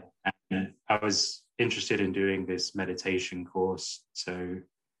 And I was interested in doing this meditation course. So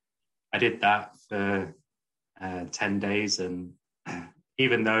I did that for 10 days. And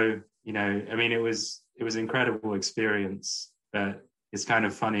even though, you know, I mean, it was an incredible experience, but it's kind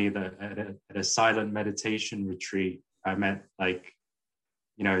of funny that at a silent meditation retreat, I met, like,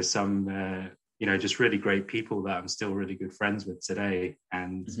 you know, some, you know, just really great people that I'm still really good friends with today.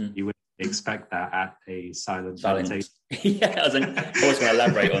 And you wouldn't expect that at a silent meditation. I was going to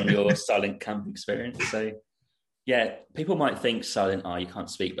elaborate on your silent camp experience. So yeah, people might think silent, you can't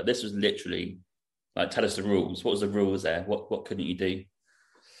speak, but this was literally like, tell us the rules. What was the rules there? What couldn't you do?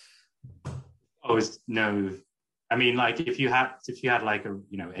 I mean, like, if you had like a,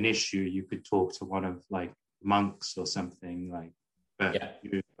 you know, an issue, you could talk to one of like monks or something, like, but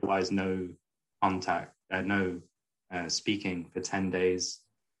you otherwise no contact, no speaking for 10 days.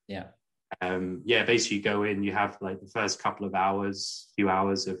 Basically you go in, you have like the first few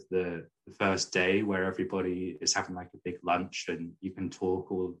hours of the first day where everybody is having like a big lunch and you can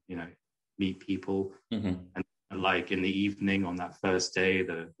talk or, you know, meet people. And like in the evening on that first day,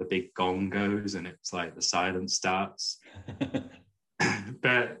 the big gong goes and it's like the silence starts.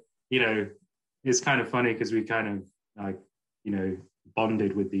 But, you know, it's kind of funny because we kind of like, you know,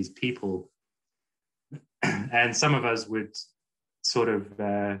 bonded with these people. And some of us would sort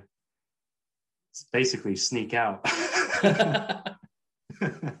of basically sneak out.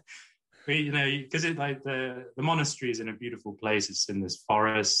 You know, because it, like, the monastery is in a beautiful place. It's in this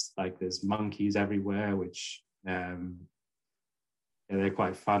forest, like there's monkeys everywhere, which they're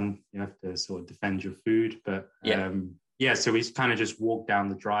quite fun. You have to sort of defend your food, but so we kind of just walk down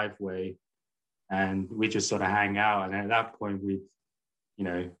the driveway and we just sort of hang out. And at that point, we, you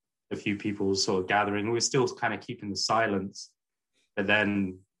know, a few people sort of gathering. We're still kind of keeping the silence, but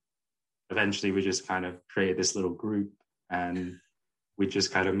then eventually we just kind of created this little group and we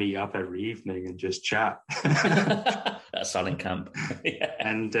just kind of meet up every evening and just chat. That silent camp.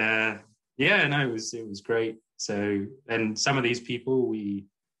 And it was great. So, and some of these people we,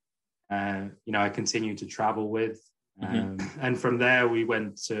 you know, I continued to travel with. And from there we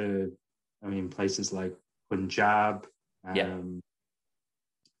went to, I mean, places like Punjab,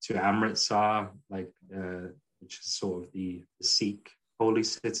 to Amritsar, like, which is sort of the Sikh holy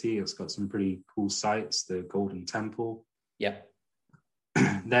city. It's got some pretty cool sites, the Golden Temple.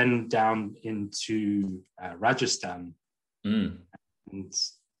 Then down into Rajasthan. And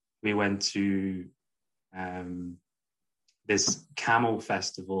we went to this camel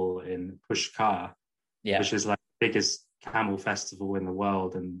festival in Pushkar, which is like the biggest camel festival in the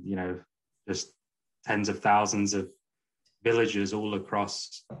world. And, you know, just tens of thousands of villages all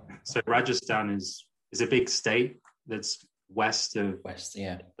across. So Rajasthan is a big state that's west, and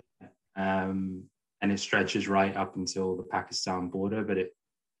it stretches right up until the Pakistan border, but it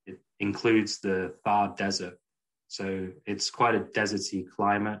includes the Thar Desert. So it's quite a deserty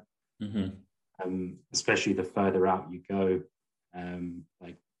climate, especially the further out you go,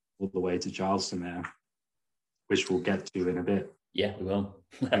 like all the way to Jaisalmer, which we'll get to in a bit. Yeah, we will.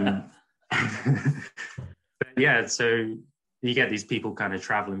 But yeah, so you get these people kind of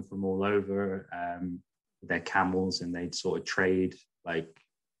traveling from all over with their camels, and they sort of trade, like,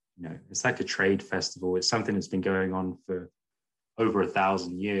 it's like a trade festival. It's something that's been going on for over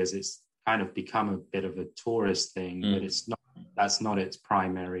 1,000 years. It's kind of become a bit of a tourist thing, but that's not its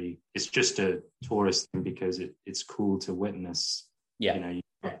primary. It's just a tourist thing because it's cool to witness. Yeah. You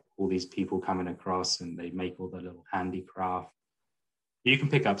get all these people coming across, and they make all the little handicraft. You can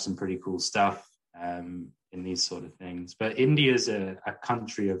pick up some pretty cool stuff in these sort of things. But India is a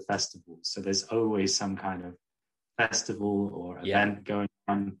country of festivals. So there's always some kind of festival or event going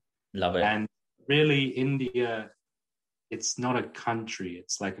on. Love it. And really, India, it's not a country,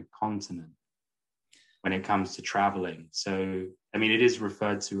 it's like a continent when it comes to traveling. So, I mean, it is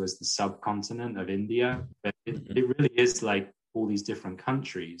referred to as the subcontinent of India, but it really is like all these different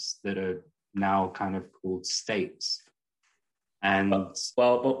countries that are now kind of called states. And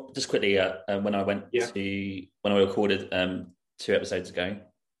well, just quickly, when I went when I recorded 2 episodes ago,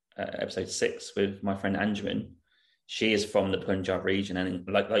 episode 6 with my friend Anjuman, she is from the Punjab region, and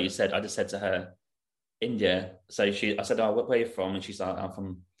like you said, I just said to her, India. So I said, "Oh, where are you from?" And she's like, "I'm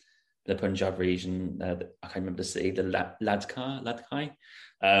from the Punjab region. I can't remember the city, the Ladkai."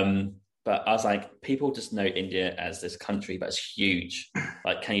 But I was like, people just know India as this country, but it's huge.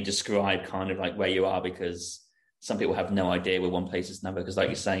 Like, can you describe kind of like where you are? Because some people have no idea where one place is another. Because, like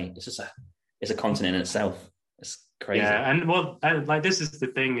you say, it's a continent in itself. It's crazy. Yeah, and like this is the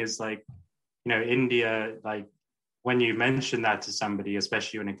thing is like, India, like when you mention that to somebody,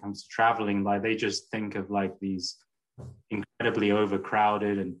 especially when it comes to traveling, like they just think of like these incredibly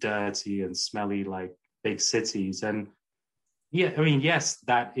overcrowded and dirty and smelly like big cities. And yeah, I mean, yes,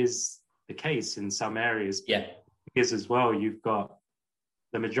 that is the case in some areas. Yeah, because as well, you've got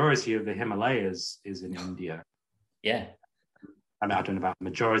the majority of the Himalayas is in India. Yeah. I mean, I don't know about the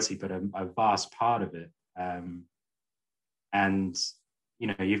majority, but a vast part of it. And,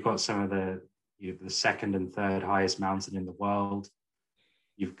 you've got some of the second and third highest mountain in the world.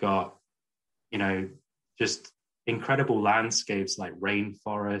 You've got, just incredible landscapes like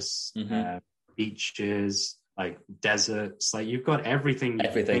rainforests, beaches, like deserts. Like you've got everything.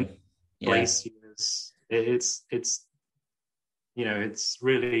 Glaciers. It's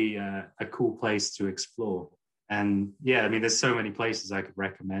really a cool place to explore. And yeah, I mean, there's so many places I could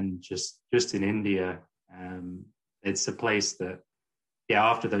recommend just in India. It's a place that,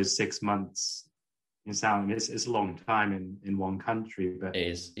 after those 6 months, it's a long time in one country, but it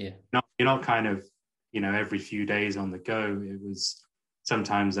is, yeah. You're not kind of, every few days on the go. It was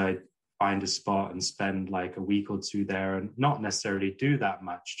sometimes I'd find a spot and spend like a week or 2 there and not necessarily do that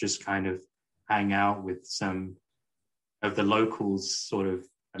much, just kind of hang out with some of the locals, sort of,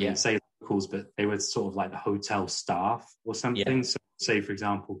 say locals, but they were sort of like the hotel staff or something. Yeah. So say, for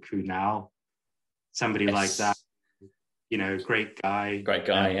example, Kunal, somebody like that, great guy.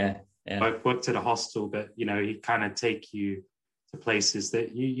 Yeah. Worked at a hostel, but, he'd kind of take you to places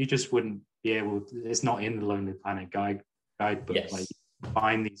that you just wouldn't be able to, it's not in the Lonely Planet guidebook. Yes. Like, you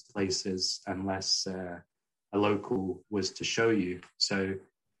find these places unless a local was to show you. So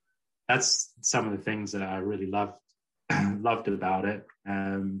that's some of the things that I really loved about it.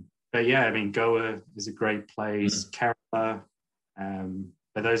 But yeah, I mean, Goa is a great place. Kerala,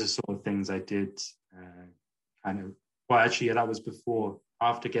 but those are sort of things I did that was before.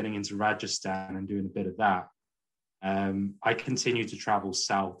 After getting into Rajasthan and doing a bit of that, I continued to travel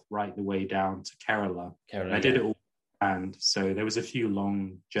south right the way down to Kerala. I did it all planned, so there was a few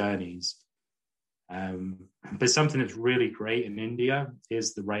long journeys. But something that's really great in India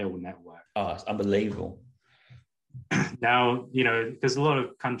is the rail network. Oh, it's unbelievable. Now, because a lot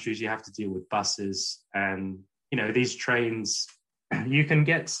of countries you have to deal with buses, and, these trains, you can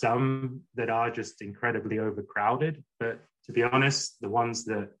get some that are just incredibly overcrowded, but to be honest, the ones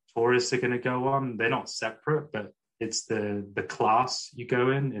that tourists are going to go on, they're not separate, but it's the class you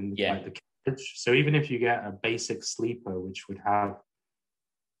go in like the carriage. So even if you get a basic sleeper, which would have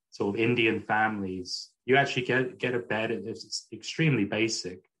sort of Indian families, you actually get a bed. It's extremely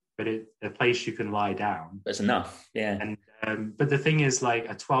basic, but a place you can lie down. That's enough, yeah. And but the thing is, like,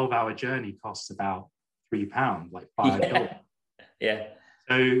 a 12-hour journey costs about £3, like $5. Yeah.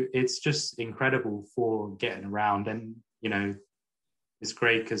 So it's just incredible for getting around, and it's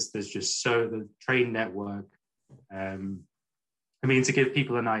great because there's just the train network. I mean, to give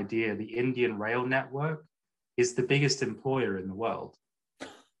people an idea, the Indian rail network is the biggest employer in the world.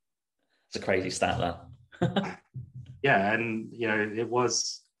 It's a crazy stat, that. Yeah, and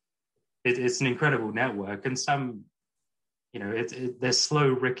it's an incredible network, and some they're slow,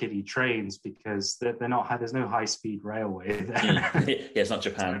 rickety trains because they're not. There's no high speed railway there. Yeah, it's not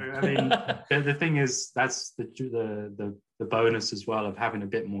Japan. So, I mean, the thing is, that's the bonus as well of having a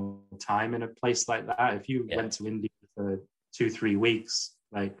bit more time in a place like that. If you went to India for 2-3 weeks,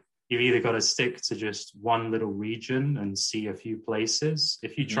 like you've either got to stick to just one little region and see a few places.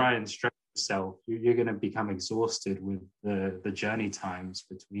 If you try and stretch yourself, you're going to become exhausted with the journey times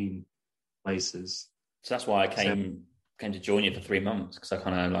between places. So that's why I came to join you for 3 months, because I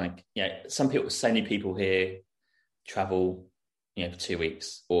kind of like, so many people here travel, for 2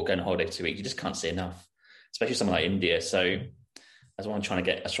 weeks or go on holiday for 2 weeks. You just can't see enough, especially somewhere like India. So that's why I'm trying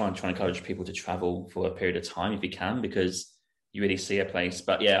to encourage people to travel for a period of time if you can, because you really see a place.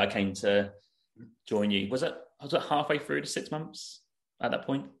 But yeah, I came to join you. Was it halfway through the 6 months at that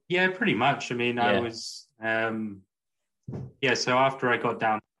point? Yeah, pretty much. I mean, I was, so after I got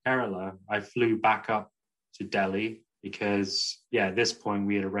down to Kerala, I flew back up to Delhi because, at this point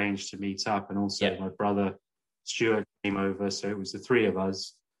we had arranged to meet up, and also my brother Stuart came over. So it was the three of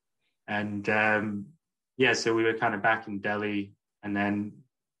us. And so we were kind of back in Delhi, and then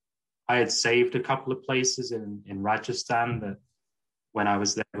I had saved a couple of places in Rajasthan that when I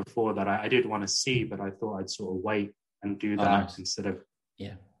was there before that I did want to see, but I thought I'd sort of wait and do that instead of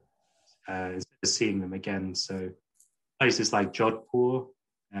seeing them again. So places like Jodhpur.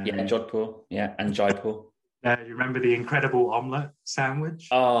 Jodhpur, and Jaipur. You remember the incredible omelette sandwich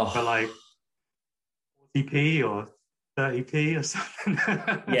for like 40p or 30p or something?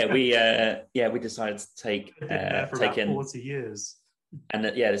 We decided to take about 40 years. And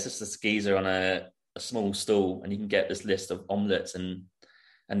there's just this geezer on a small stall, and you can get this list of omelettes and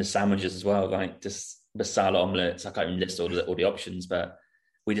the sandwiches as well, like just masala omelettes. I can't even list all the options, but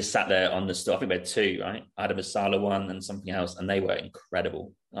we just sat there on the stall. I think we had two, right? I had a masala one and something else, and they were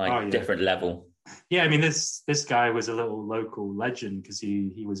incredible, different level. Yeah, I mean, this guy was a little local legend because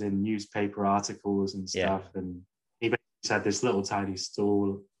he was in newspaper articles and stuff, and he basically had this little tiny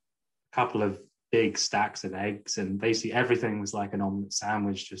stall, a couple of big stacks of eggs, and basically everything was like an omelette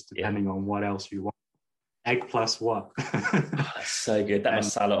sandwich, just depending on what else you want. Egg plus what? That's so good. That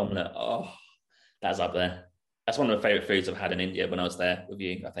masala omelette, that's up there. That's one of my favorite foods I've had in India when I was there with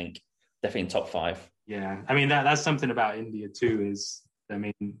you. I think definitely in top 5. Yeah, I mean that's something about India too. Is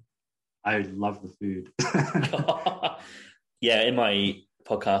I love the food. In my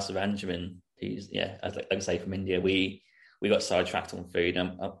podcast with Anjamin, he's like I say, from India, we got sidetracked on food,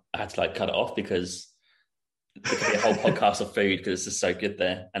 and I had to cut it off because it could be a whole podcast of food because it's just so good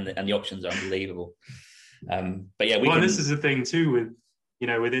there, and the options are unbelievable. This is the thing too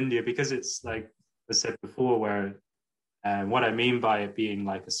with India, because it's like I said before, where what I mean by it being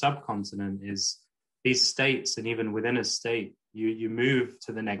like a subcontinent is these states, and even within a state, you move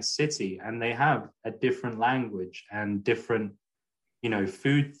to the next city and they have a different language and different,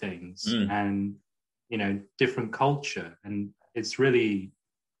 food things and, different culture. And it's really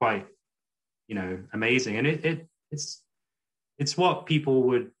quite, amazing. And it's what people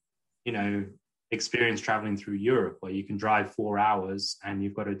would, experience traveling through Europe, where you can drive 4 hours and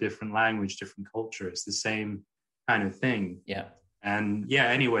you've got a different language, different culture. It's the same kind of thing. Yeah. And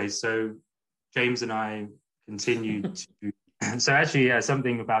anyway, so James and I continued to. So actually,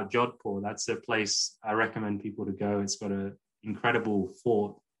 something about Jodhpur, that's a place I recommend people to go. It's got an incredible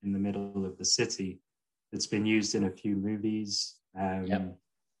fort in the middle of the city that's been used in a few movies. The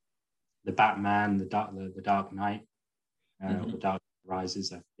Batman, the Dark Knight, The Dark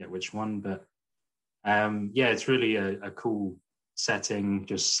Rises, I forget which one. But it's really a cool setting,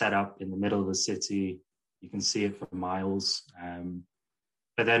 just set up in the middle of the city. You can see it for miles.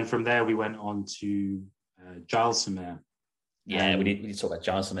 But then from there, we went on to Jaisalmer. We need to talk about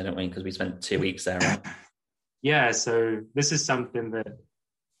Jaisalmer, don't we? Because we spent 2 weeks there, right? So this is something that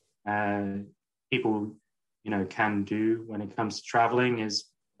people, can do when it comes to traveling is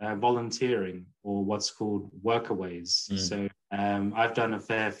volunteering, or what's called workaways. So I've done a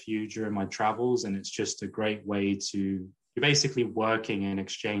fair few during my travels, and it's just a great way you're basically working in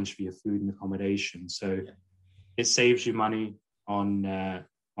exchange for your food and accommodation. So it saves you money on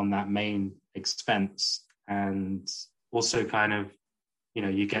that main expense, and also kind of,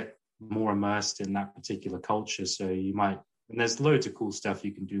 you get more immersed in that particular culture. So and there's loads of cool stuff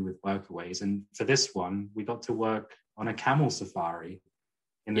you can do with workaways. And for this one, we got to work on a camel safari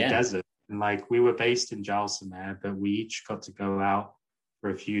in the desert. And we were based in Jaisalmer, but we each got to go out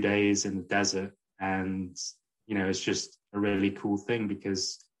for a few days in the desert. And, it's just a really cool thing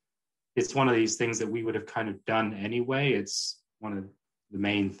because it's one of these things that we would have kind of done anyway. It's one of the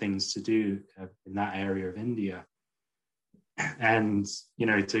main things to do in that area of India. And,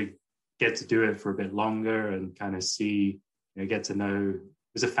 to get to do it for a bit longer and kind of see get to know.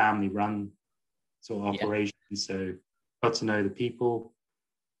 It was a family-run sort of operation, so got to know the people,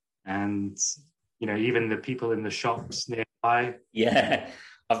 and even the people in the shops nearby. Yeah,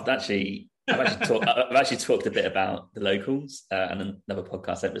 I've actually talked a bit about the locals in another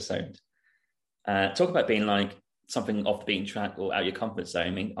podcast episode. Talk about being like something off the beaten track or out of your comfort zone.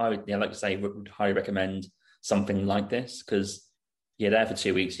 I mean, I would, like to say, would highly recommend something like this because you're there for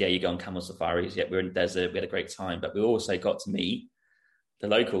 2 weeks. Yeah, you go on camel safaris. Yeah, we were in the desert. We had a great time, but we also got to meet the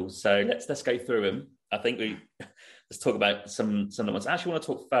locals. So let's go through them. I think let's talk about some of the ones. I actually want to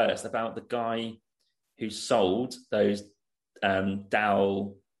talk first about the guy who sold those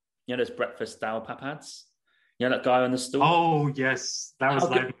dal, those breakfast dal papads. That guy on the stall. Oh yes, that was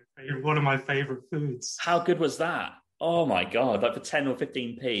one of my favorite foods. How good was that? Oh my god! Like for 10 or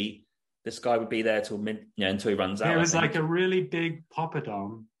 15p, this guy would be there till until he runs out. It was like a really big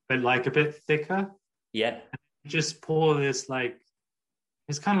poppadom, but like a bit thicker. Yeah. Just pour this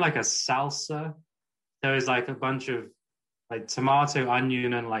it's kind of like a salsa. There was like a bunch of like tomato,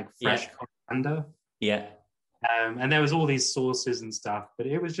 onion, and like fresh coriander. Yeah. And there was all these sauces and stuff, but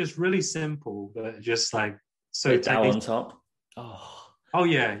it was just really simple, but just like so the dal on top. Oh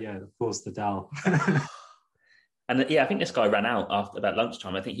yeah, of course the dal. And I think this guy ran out after about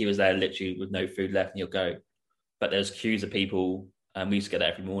lunchtime. I think he was there literally with no food left, and he'll go. But there's queues of people, and we used to get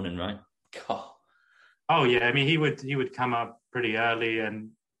there every morning, right? God. Oh yeah, I mean he would come up pretty early, and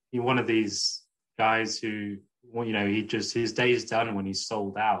he's one of these guys who, his day's done when he's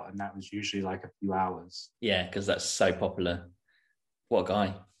sold out, and that was usually like a few hours. Yeah, because that's so popular. What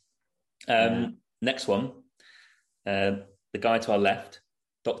a guy. Next one, the guy to our left,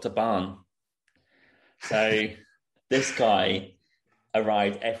 Dr. Barn. So this guy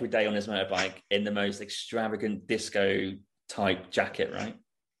arrived every day on his motorbike in the most extravagant disco type jacket, right?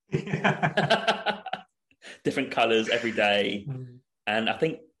 Yeah. Different colors every day. And I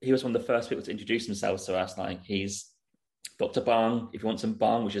think he was one of the first people to introduce themselves to us. Like, he's Dr. Barn. If you want some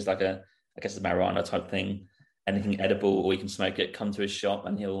barn, which is like a marijuana type thing, anything edible, or you can smoke it, come to his shop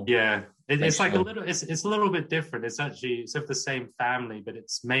and he'll. Yeah. It's like it's a little bit different. It's of the same family, but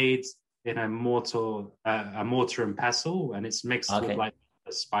it's made in a mortar and pestle, and it's mixed with like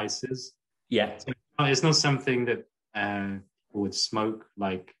the spices. Yeah. So it's not something that people would smoke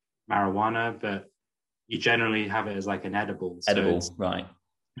like marijuana, but you generally have it as like an edible. Right.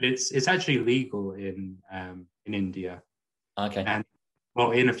 It's actually legal in India. Okay. And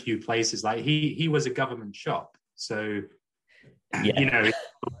in a few places, like he was a government shop, so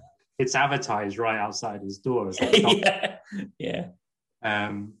it's advertised right outside his door. Yeah.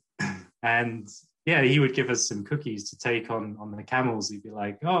 And he would give us some cookies to take on the camels. He'd be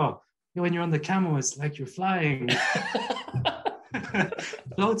like, "Oh, when you're on the camel, it's like you're flying,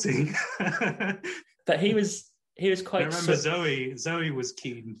 floating." But he was quite. I remember Zoe was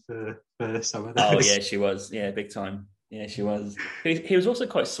keen for some of those. Oh yeah, she was. Yeah, big time. Yeah, she was. He was also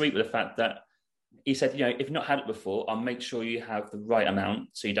quite sweet with the fact that he said, if you've not had it before, I'll make sure you have the right amount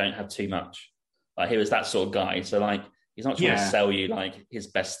so you don't have too much. Like, he was that sort of guy. So like, he's not trying to sell you like his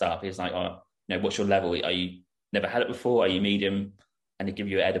best stuff. He's like, what's your level? Are you never had it before? Are you medium? And he give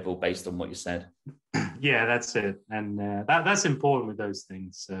you an edible based on what you said. Yeah, that's it. And that's important with those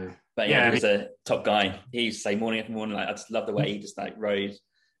things. So, but he was a top guy. He used to say morning after morning, like, I just love the way he just like rode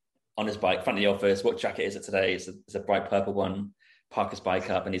on his bike, front of the office. What jacket is it today? It's a bright purple one. Park his bike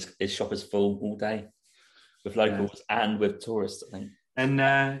up, and his shop is full all day with locals and with tourists, I think. And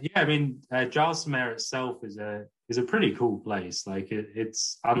Jaisalmer itself is a pretty cool place. Like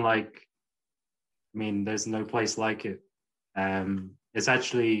it's unlike, there's no place like it. It's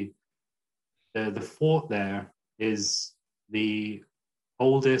actually the fort there is the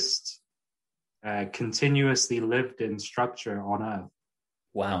oldest continuously lived in structure on Earth.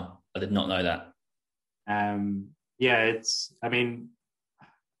 Wow, I did not know that.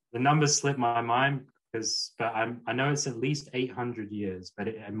 The numbers slip my mind but I know it's at least 800 years, but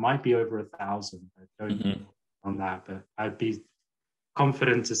it might be over 1,000. I don't on that, but I'd be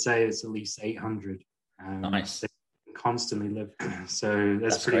confident to say it's at least 800. Nice. Constantly live. So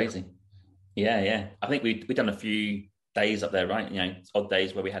that's pretty crazy. Cool. Yeah. I think we've done a few days up there, right? Odd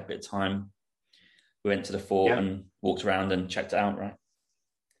days where we had a bit of time. We went to the fort and walked around and checked it out, right?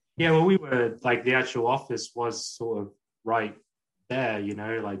 Yeah, well, we were like, the actual office was sort of right there,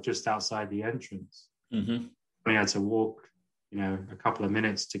 like just outside the entrance. Mm-hmm. We had to walk, a couple of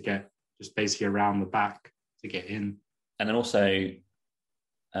minutes to get just basically around the back to get in. And then also,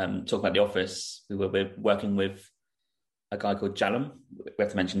 talk about the office. We were working with a guy called Jalam. We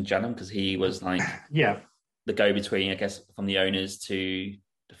have to mention Jalam because he was like the go-between, I guess, from the owners to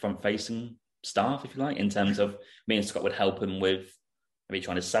the front-facing staff, if you like, in terms of me and Scott would help him with maybe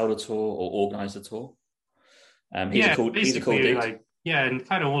trying to sell the tour or organise the tour. He's a cool dude. Like, yeah, and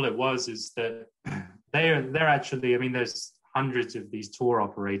kind of all it was is that they're actually, I mean, there's hundreds of these tour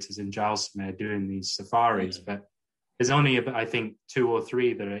operators in Jaalsmeer doing these safaris, but there's only, I think, 2 or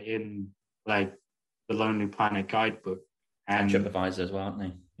 3 that are in like the Lonely Planet guidebook. And TripAdvisor as well, aren't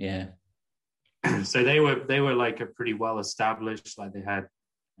they? Yeah. So they were like a pretty well established, like they had,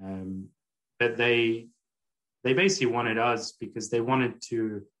 but they basically wanted us because they wanted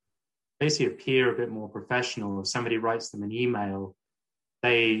to basically appear a bit more professional. If somebody writes them an email,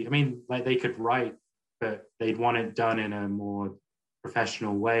 they could write, but they'd want it done in a more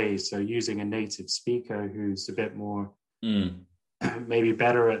professional way. So using a native speaker who's a bit more maybe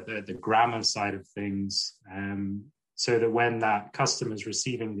better at the grammar side of things, so that when that customer's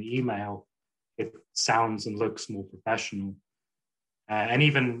receiving the email, it sounds and looks more professional. And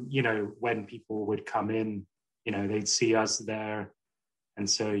even, when people would come in, they'd see us there. And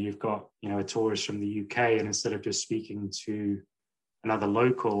so you've got, a tourist from the UK, and instead of just speaking to another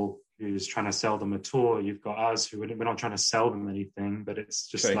local who's trying to sell them a tour, you've got us who we're not trying to sell them anything, but it's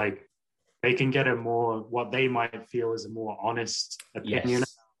just like they can get what they might feel is a more honest opinion of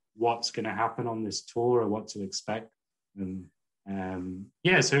what's going to happen on this tour or what to expect. And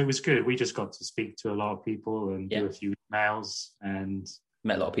so it was good. We just got to speak to a lot of people and do a few emails and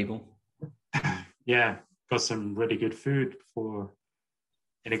met a lot of people. Got some really good food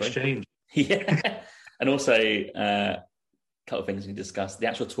in exchange. Yeah. And also a couple of things we discussed. The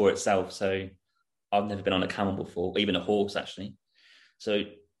actual tour itself. So I've never been on a camel before, even a horse actually. So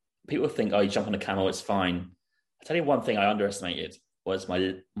people think, you jump on a camel, it's fine. I tell you one thing I underestimated was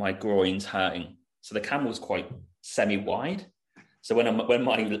my groins hurting. So the camel was quite semi-wide. So when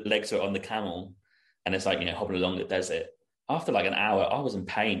my legs were on the camel and it's like, hopping along the desert, after like an hour, I was in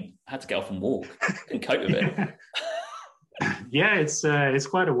pain. I had to get off and walk. Couldn't cope with it. Yeah, it's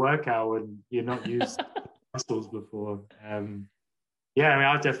quite a workout when you're not used to muscles before.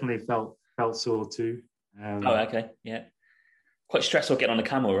 I definitely felt sore too. Okay, yeah. Quite stressful getting on a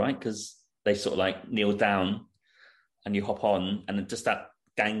camel, right? Because they sort of like kneel down and you hop on, and just that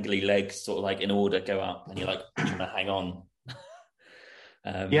gangly legs sort of like in order go up, and you're like trying to hang on.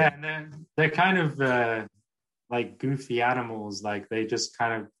 And they're kind of like goofy animals. Like they just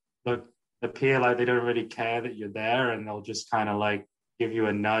kind of appear like they don't really care that you're there, and they'll just kind of like give you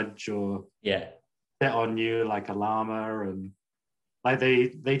a nudge or sit on you like a llama, and like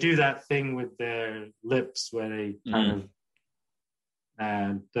they do that thing with their lips where they kind of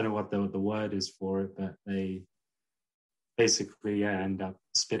don't know what the word is for it, but they basically end up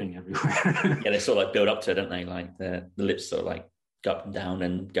spitting everywhere. They sort of like build up to it, don't they? Like the lips sort of like go up and down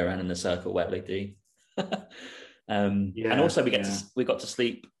and go around in a circle, whatever they do. And also we got to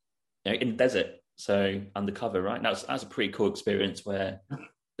sleep in the desert, so undercover, right? That was a pretty cool experience where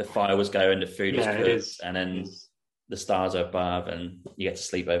the fire was going, the food was cooked, and then the stars are above, and you get to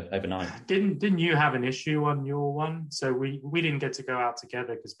sleep overnight. Didn't you have an issue on your one? So we didn't get to go out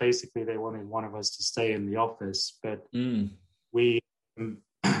together because basically they wanted one of us to stay in the office, but we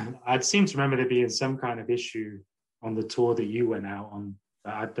I'd seem to remember there being some kind of issue on the tour that you went out on.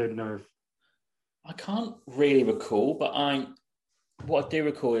 I don't know if I can't really recall, but what I do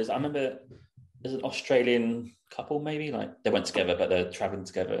recall is I remember there's an Australian couple, maybe, like they went together, but they're traveling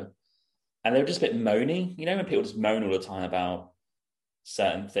together. And they were just a bit moany, when people just moan all the time about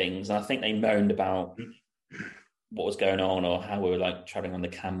certain things. And I think they moaned about what was going on or how we were like traveling on the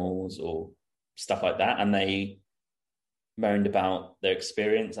camels or stuff like that. And they moaned about their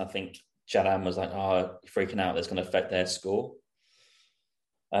experience. I think Jalan was like, freaking out, that's going to affect their score.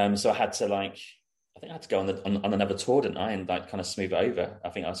 So I had to go on another tour, didn't I? And like kind of smooth it over. I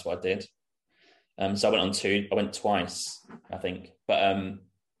think that's what I did. So I went twice, I think. But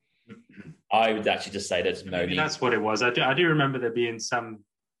I would actually just say there's no need. That's what it was. I do remember there being some,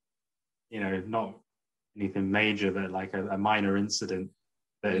 not anything major, but like a minor incident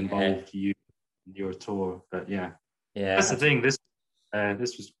that involved you and your tour. But that's the thing. This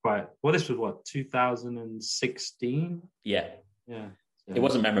was this was what, 2016? Yeah. It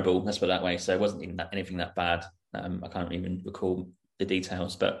wasn't memorable, let's put it that way. So it wasn't even anything that bad. I can't even recall the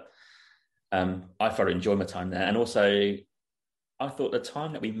details, but I thoroughly enjoyed my time there. And also, I thought the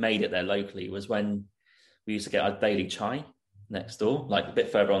time that we made it there locally was when we used to get our daily chai next door, like a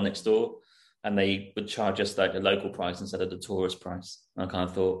bit further on next door, and they would charge us like the local price instead of the tourist price. And I kind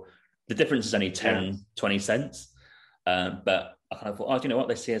of thought the difference is only 20 cents. But I kind of thought, you know what,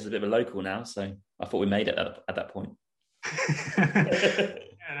 they see us as a bit of a local now. So I thought we made it at that point.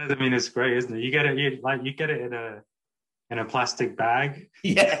 I mean, it's great, isn't it? You get it in in a plastic bag.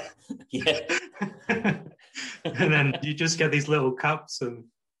 Yeah, yeah. And then you just get these little cups, and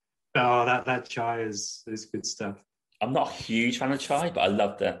that chai is good stuff. I'm not a huge fan of chai, but I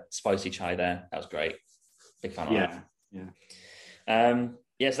love the spicy chai there. That was great. Big fan of that.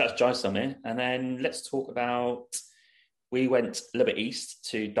 So that's Jaisalmer. And then let's talk about, we went a little bit east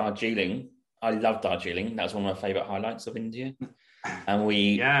to Darjeeling. I love Darjeeling. That was one of my favourite highlights of India. And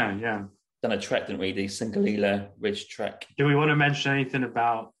we done a trek, didn't we? The Singalila Ridge trek. Do we want to mention anything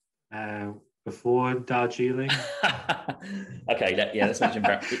about before Darjeeling? Okay, let's mention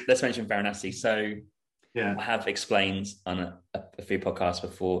Varanasi. So I have explained on a few podcasts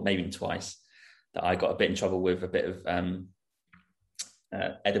before, maybe even twice, that I got a bit in trouble with a bit of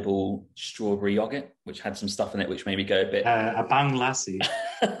edible strawberry yogurt, which had some stuff in it which made me go a bit... a bang lassi.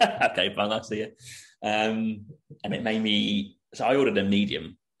 Okay, bang lassi, yeah. And it made me... So I ordered a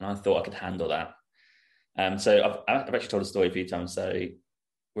medium, and I thought I could handle that. So I've actually told a story a few times. So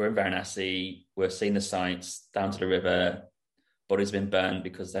we're in Varanasi, we're seeing the sights, down to the river, bodies have been burned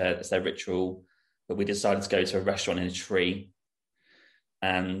because it's their ritual, but we decided to go to a restaurant in a tree.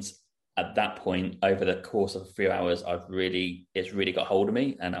 And at that point, over the course of a few hours, it's really got hold of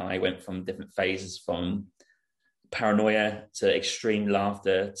me. And I went from different phases, from paranoia to extreme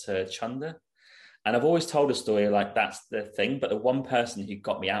laughter to chunder. And I've always told a story like that's the thing. But the one person who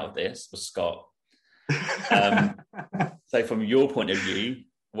got me out of this was Scott. So from your point of view,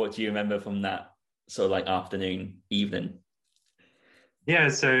 what do you remember from that sort of like afternoon, evening? Yeah,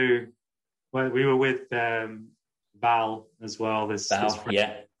 so we were with Val as well. This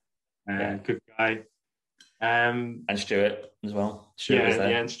friend, good guy. And Stuart as well.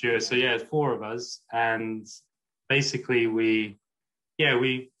 And Stuart. So four of us, and basically we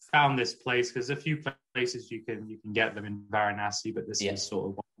found this place because a few places you can get them in Varanasi, but this was sort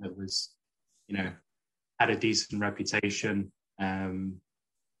of one that was, had a decent reputation.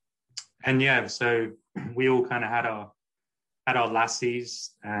 So we all kind of had our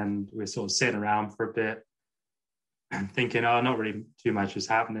lassies, and we're sort of sitting around for a bit and thinking, not really too much is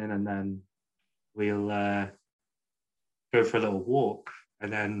happening, and then we'll go for a little walk.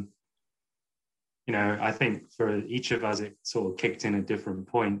 And then, I think for each of us, it sort of kicked in at different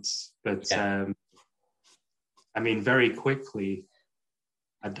points. But, very quickly,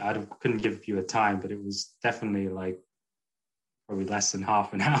 I couldn't give you a time, but it was definitely like probably less than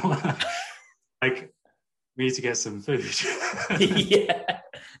half an hour. Like, we need to get some food.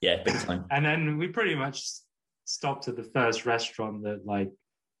 Yeah, big time. And then we pretty much stopped at the first restaurant that like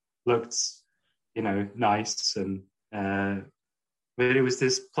looked, nice, and but it was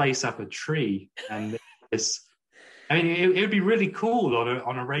this place up a tree, and it would be really cool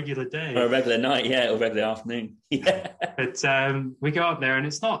on a regular day, or a regular night, or regular afternoon. Yeah. But we go up there, and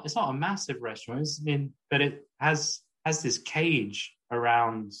it's not a massive restaurant. But it has this cage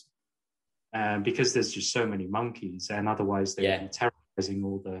around. Because there's just so many monkeys, and otherwise they would be terrorizing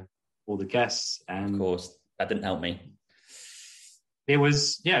all the guests. And of course, that didn't help me. It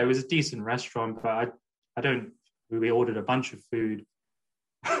was a decent restaurant, but we ordered a bunch of food.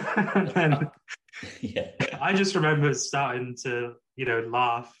 And I just remember starting to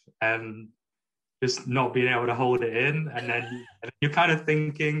laugh and just not being able to hold it in, and then you're kind of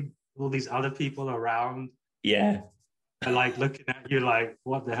thinking all these other people around. And like looking at you like,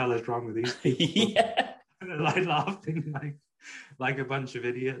 what the hell is wrong with these people? And like laughing like a bunch of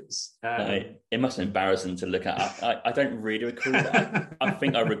idiots. It must be embarrassing to look at. I don't really recall that. I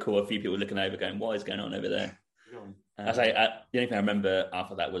think I recall a few people looking over going, what is going on over there? The only thing I remember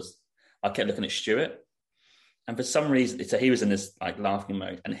after that was I kept looking at Stuart, and for some reason, so he was in this like laughing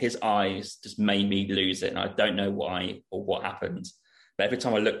mode, and his eyes just made me lose it, and I don't know why or what happened. But every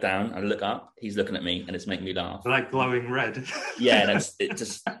time I look down and look up, he's looking at me, and it's making me laugh. Like glowing red. And I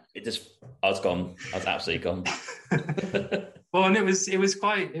was gone. I was absolutely gone. Well, and it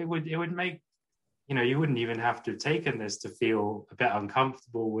would make, you wouldn't even have to have taken this to feel a bit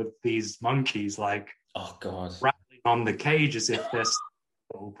uncomfortable with these monkeys, like, oh God, rattling on the cage as if they're a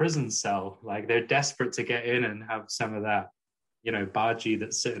little prison cell. Like they're desperate to get in and have some of that, bhaji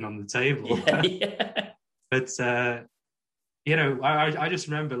that's sitting on the table. But I just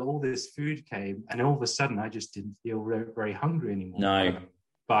remember all this food came, and all of a sudden I just didn't feel very, very hungry anymore. No.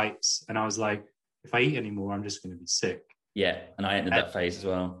 Bites, and I was like, if I eat anymore, I'm just going to be sick. Yeah, and I entered that phase as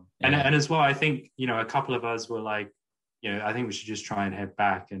well. And as well, I think, a couple of us were like, I think we should just try and head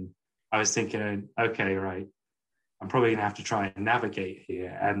back. And I was thinking, okay, right, I'm probably going to have to try and navigate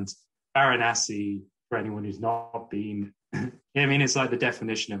here. And Varanasi, for anyone who's not been, it's like the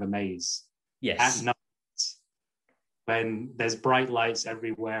definition of a maze. Yes. At night, when there's bright lights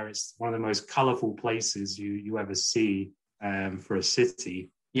everywhere, it's one of the most colorful places you ever see. for a city.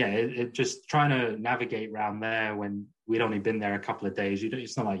 Yeah, it just trying to navigate around there when we'd only been there a couple of days.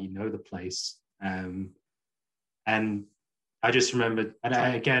 It's not like you know the place. And I just remembered,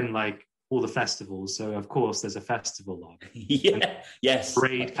 and again, like all the festivals. So of course, there's a festival on. Yeah. Yes.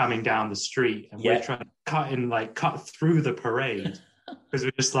 Parade coming down the street, and we're trying to cut through the parade because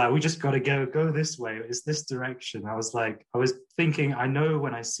we're just like, we just got to go this way. It's this direction. I was thinking, I know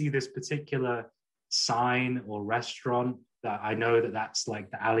when I see this particular sign or restaurant that I know that's like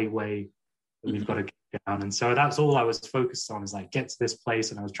the alleyway that we've got to go down. And so that's all I was focused on, is like get to this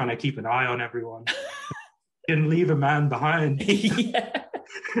place. And I was trying to keep an eye on everyone. Didn't leave a man behind. Yeah.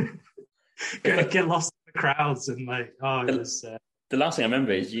 get lost in the crowds, and like, it was the last thing I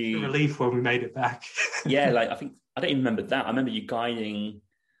remember is you relief when we made it back. Yeah, like I don't even remember that. I remember you guiding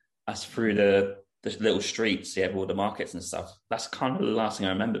us through the little streets, all the markets and stuff. That's kind of the last thing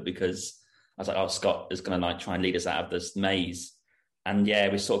I remember, because I was like, oh, Scott is gonna like try and lead us out of this maze. And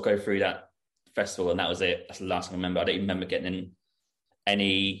we sort of go through that festival, and that was it. That's the last thing I remember. I don't even remember getting in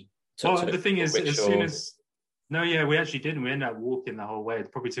any the thing is, as soon as we actually didn't. We ended up walking the whole way.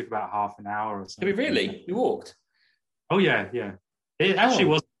 It probably took about half an hour or something. Did we really? We walked? Oh, yeah. It actually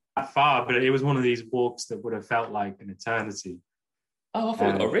wasn't that far, but it was one of these walks that would have felt like an eternity. Oh, I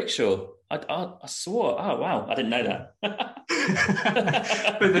thought we got a rickshaw. I swore. Oh, wow. I didn't know that.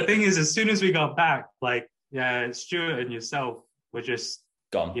 But the thing is, as soon as we got back, like, Stuart and yourself were just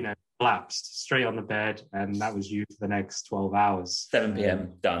gone. Collapsed straight on the bed. And that was you for the next 12 hours. 7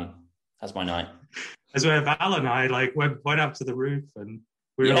 p.m. Done. That's my night. As where Val and I went up to the roof, and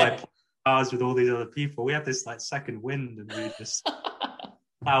we were like cars with all these other people. We had this like second wind, and we just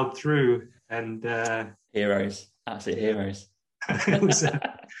plowed through. And heroes, absolute heroes. It was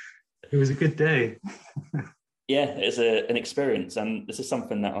a good day. Yeah, it's an experience, and this is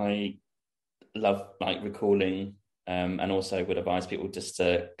something that I love, like recalling, and also would advise people just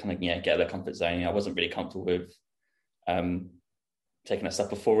to kind of get their comfort zone. I wasn't really comfortable with taking that stuff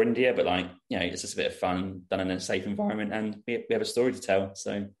before India, but it's just a bit of fun done in a safe environment, and we have a story to tell.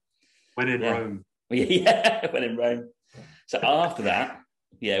 So when in Rome. When in Rome. So after that,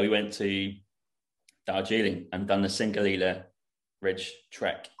 we went to Darjeeling and done the Singalila Ridge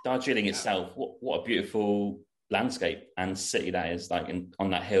trek. Darjeeling itself, what a beautiful landscape and city that is, like on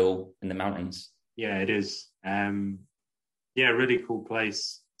that hill in the mountains. Yeah, it is. Really cool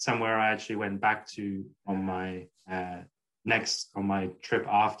place. Somewhere I actually went back to on my on my trip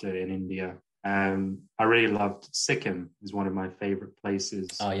after in India. I really loved Sikkim. Is one of my favorite places.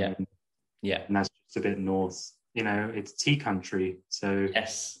 Oh yeah. And that's just a bit north. It's tea country. So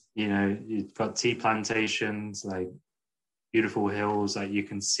yes, you've got tea plantations, like beautiful hills, like you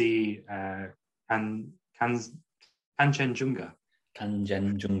can see Kanchenjunga.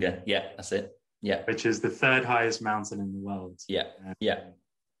 Kanchenjunga, yeah, that's it. Yeah, which is the third highest mountain in the world. Yeah.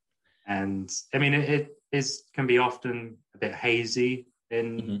 And I mean, it can be often a bit hazy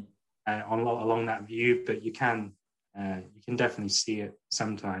along that view, but you can definitely see it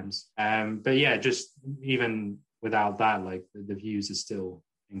sometimes. But just even without that, like the views are still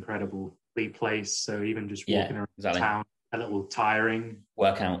incredible. Place. So even just walking around town, a little tiring.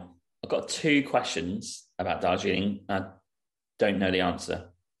 Workout. I've got 2 questions about Darjeeling. I don't know the answer.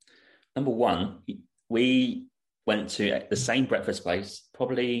 Number 1, we went to the same breakfast place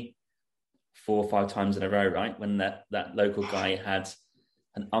probably 4 or 5 times in a row, right? When that local guy had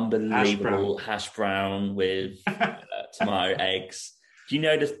an unbelievable hash brown with tomato eggs. Do you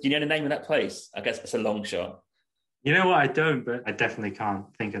know the name of that place? I guess it's a long shot. You know what? I don't, but I definitely can't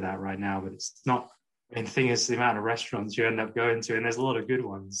think of that right now. But it's not. I mean, the thing is, the amount of restaurants you end up going to, and there's a lot of good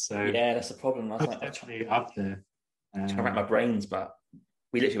ones. So yeah, that's the problem. I was definitely up there. Trying to rack my brains, but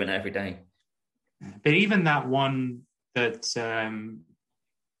we literally went there every day. But even that one that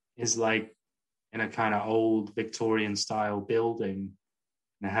is like in a kind of old Victorian style building,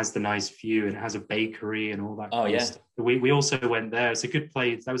 and it has the nice view, and it has a bakery and all that. Oh yeah. Stuff. We also went there. It's a good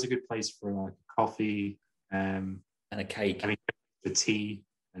place. That was a good place for like coffee and a cake. I mean, the tea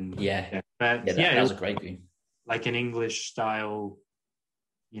and But that was a great view. Like an English style,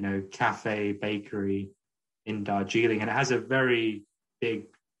 cafe bakery in Darjeeling, and it has a very big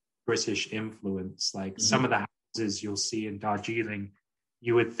British influence. Like some of the houses you'll see in Darjeeling,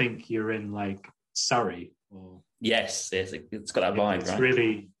 you would think you're in like Surrey or yes, it's got that vibe. It's right?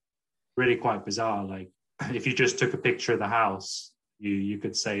 really, really quite bizarre. Like if you just took a picture of the house, you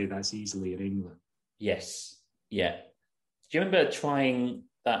could say that's easily in England. Yes, yeah. Do you remember trying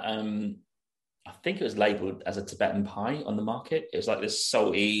that? I think it was labelled as a Tibetan pie on the market. It was like this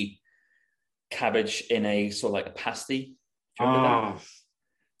salty cabbage in a sort of like a pasty. Do you remember that?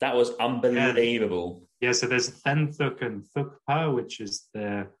 That was unbelievable. Yeah, so there's thenthuk and thukpa, which is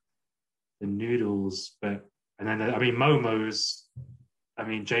the noodles, but and then I mean momos. I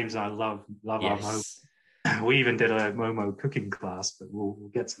mean James and I love our momo. Yes. We even did a momo cooking class, but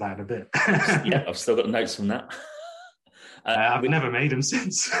we'll get to that in a bit. Yeah, I've still got notes from that. I've never made them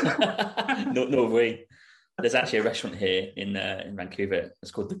since. Nor have we. There's actually a restaurant here in Vancouver.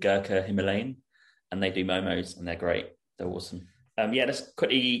 It's called the Gurkha Himalayan, and they do momos, and they're great. They're awesome. Yeah, that's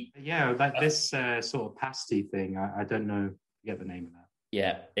quickly. Yeah, like this sort of pasty thing. I don't know. Get the name of that.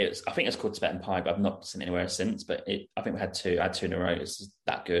 Yeah, I think it's called Tibetan pie, but I've not seen it anywhere since. But I think we had two. I had two in a row. It's just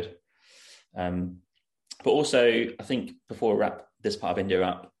that good. But also, I think before we wrap this part of India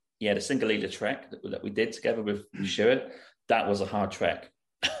up, yeah, the Singalila trek that we did together with Stuart, that was a hard trek.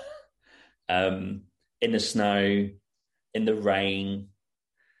 In the snow, in the rain.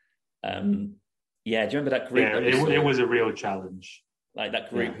 Yeah, do you remember that group? Yeah, it was a real challenge. Like that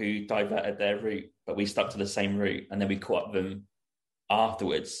group who diverted their route, but we stuck to the same route, and then we caught up with them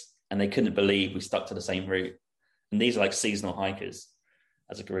afterwards, and they couldn't believe we stuck to the same route. And these are like seasonal hikers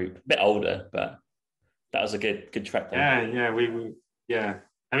as a group, a bit older, but that was a good trek. Though. Yeah.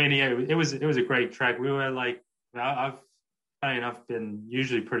 I mean, yeah, it was a great trek. We were like, I've funny enough been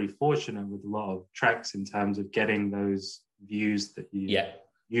usually pretty fortunate with a lot of treks in terms of getting those views that you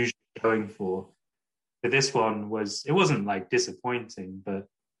usually going for. But this one it wasn't like disappointing, but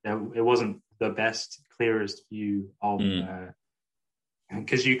it wasn't the best, clearest view of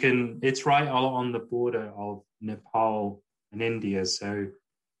because it's right on the border of Nepal and India, so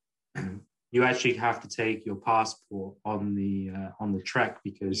you actually have to take your passport on the trek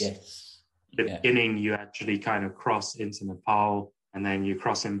because the beginning you actually kind of cross into Nepal and then you're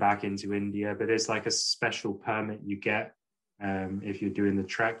crossing back into India, but it's like a special permit you get if you're doing the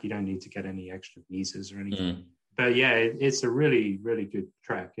trek. You don't need to get any extra visas or anything. But yeah, it's a really, really good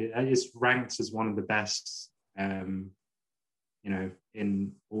trek. It's ranked as one of the best in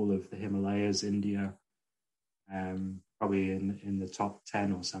all of the Himalayas, India, probably in the top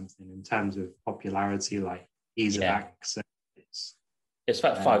 10 or something in terms of popularity, like ease of access. It's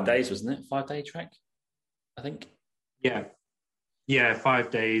about 5 days, wasn't it? 5-day trek, I think. Yeah, 5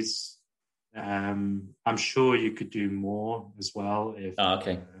 days. I'm sure you could do more as well if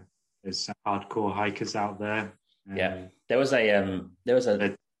there's some hardcore hikers out there. There was a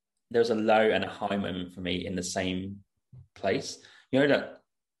low and a high moment for me in the same place. You know that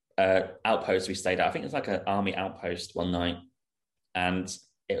outpost we stayed at? I think it was like an army outpost one night, and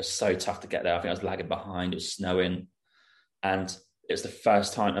it was so tough to get there. I think I was lagging behind. It was snowing, and it was the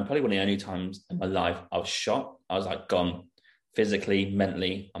first time, and probably one of the only times in my life I was shot. I was like gone, physically,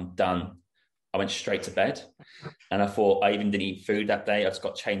 mentally. I'm done. I went straight to bed, and I thought I even didn't eat food that day. I just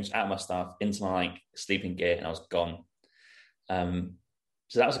got changed out of my stuff into my sleeping gear, and I was gone.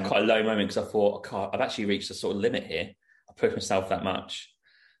 So that was quite a low moment because I thought, I've actually reached a sort of limit here. I pushed myself that much.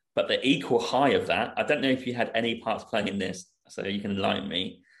 But the equal high of that, I don't know if you had any parts playing in this, so you can enlighten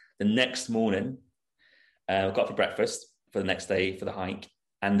me. The next morning, I got up for breakfast for the next day for the hike,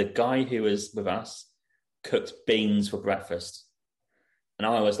 and the guy who was with us cooked beans for breakfast. And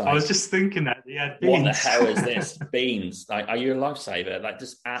I was like, I was just thinking that he had beans. What the hell is this? Beans? Like, are you a lifesaver? Like,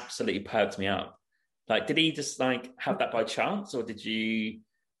 just absolutely perked me up. Like, did he just like have that by chance, or did you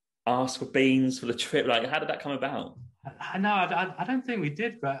ask for beans for the trip? Like, how did that come about? No, I don't think we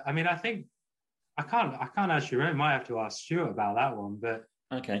did, but I mean, I think I can't actually remember. I might have to ask Stuart about that one, but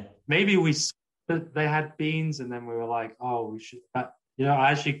maybe they had beans, and then we were like, oh, we should. But,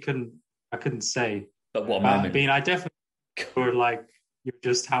 I actually couldn't say. But what moment? I definitely were like,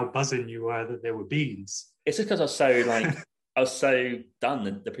 just how buzzing you were that there were beans. It's just because I was so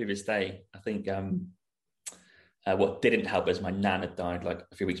done the previous day. I think what didn't help is my nan had died like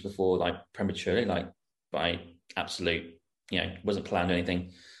a few weeks before, like prematurely, like by absolute, wasn't planned or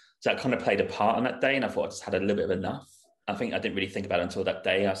anything. So that kind of played a part on that day, and I thought I just had a little bit of enough. I think I didn't really think about it until that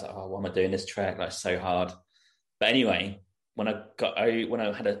day. I was like, oh, why am I doing this trek? Like, so hard. But anyway, when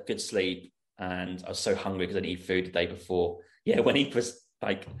I had a good sleep and I was so hungry because I didn't eat food the day before. Yeah, when he was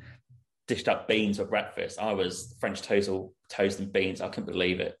like dished up beans for breakfast, I was French toast and beans. I couldn't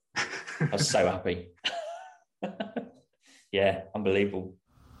believe it. I was so happy. Yeah, unbelievable.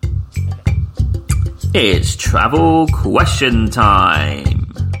 It's travel question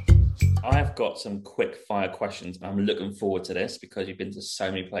time. I have got some quick fire questions. I'm looking forward to this because you've been to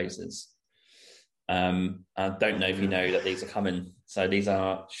so many places. I don't know if you know that these are coming. So these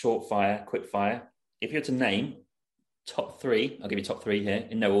are short fire, quick fire. If you're to name top 3, I'll give you top 3 here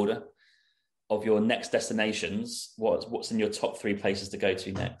in no order, of your next destinations, what's in your top 3 places to go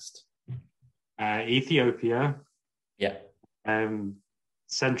to next? Ethiopia. Yeah.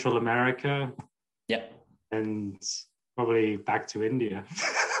 Central America. Yeah. And probably back to India.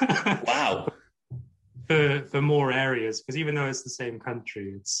 Wow. For more areas, because even though it's the same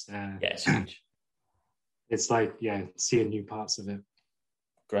country, it's it's huge. It's like seeing new parts of it.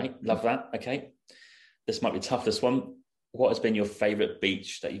 Great, love that. Okay, this might be tough. This one. What has been your favourite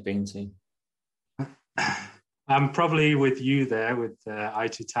beach that you've been to? I'm probably with you there with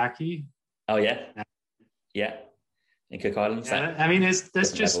Aitutaki. Oh yeah, in Cook Islands. Yeah, I mean, there's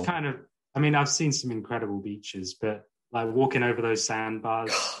just level. kind of. I mean, I've seen some incredible beaches, but like walking over those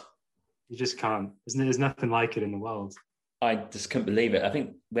sandbars, you just can't. There's nothing like it in the world. I just couldn't believe it. I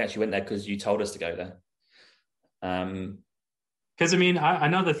think we actually went there because you told us to go there. Because I mean,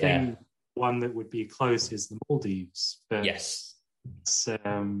 another thing, one that would be close is the Maldives. But yes, because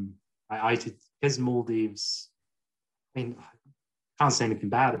Maldives. I mean, I can't say anything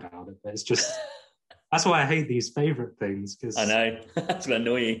bad about it, but it's just that's why I hate these favorite things. Because I know that's gonna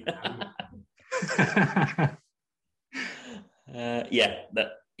annoy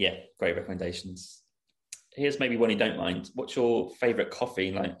you. Great recommendations. Here's maybe one you don't mind. What's your favorite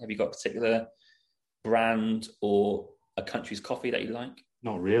coffee? Like, have you got a particular brand or a country's coffee that you like?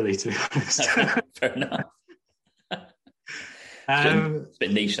 Not really, to be honest. Fair enough. It's a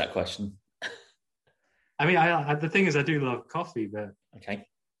bit niche, that question. I mean, the thing is, I do love coffee, but okay,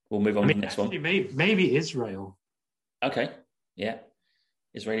 we'll move on to the next one. Maybe Israel. Okay, yeah,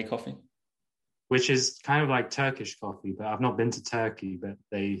 Israeli coffee, which is kind of like Turkish coffee, but I've not been to Turkey, but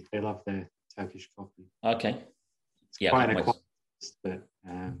they love their Turkish coffee. Okay, it's quite an equality, but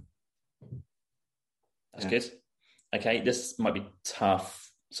that's good. Okay, this might be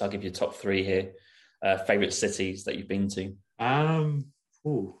tough, so I'll give you a top 3 here. Favorite cities that you've been to?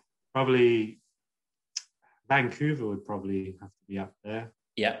 Probably Vancouver would probably have to be up there.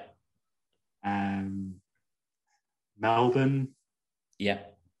 Yeah. Melbourne. Yeah.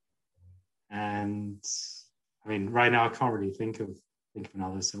 And I mean, right now I can't really think of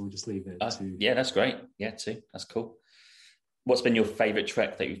another, so we'll just leave it to. Yeah, that's great. Yeah, 2. That's cool. What's been your favorite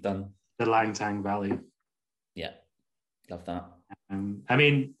trek that you've done? The Langtang Valley. Yeah, love that. I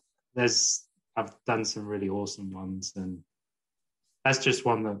mean, I've done some really awesome ones, and that's just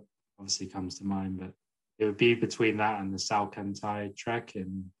one that obviously comes to mind. But it would be between that and the Salcantay trek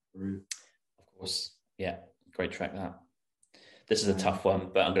in Peru. Of course, yeah, great trek that. This is a tough one,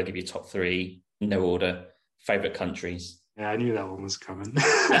 but I'm going to give you top 3, no order. Favorite countries? Yeah, I knew that one was coming.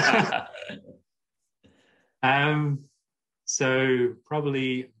 So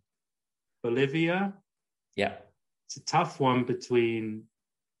probably Bolivia. Yeah. It's a tough one between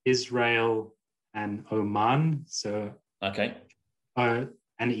Israel and Oman. So okay. And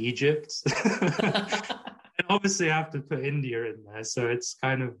Egypt. And obviously I have to put India in there. So it's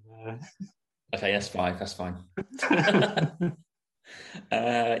kind of okay, that's 5. That's fine.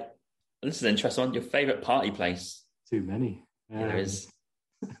 This is an interesting one. Your favorite party place? Too many. There is.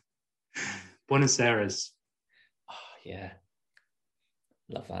 Buenos Aires. Oh, yeah.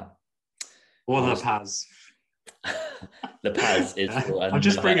 Love that. Or La Paz. La Paz is. I'm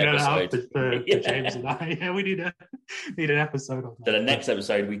just bringing it out for James and I. Yeah, we need an episode on that. So the next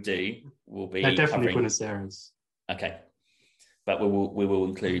episode we do will be definitely covering... Buenos Aires. Okay, but we will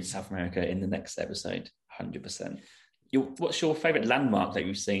include South America in the next episode, 100%. What's your favorite landmark that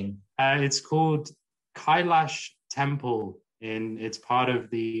you've seen? It's called Kailash Temple. It's part of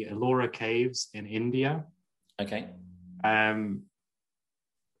the Ellora Caves in India. Okay. I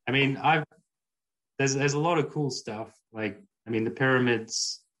mean, there's a lot of cool stuff. Like, I mean, the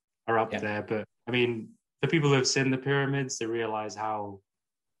pyramids are up there, but I mean, the people who have seen the pyramids, they realize how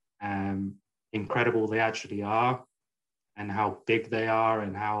incredible they actually are, and how big they are,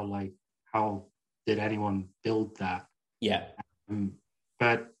 and how did anyone build that? Yeah.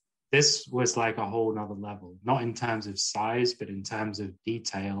 But this was like a whole nother level, not in terms of size, but in terms of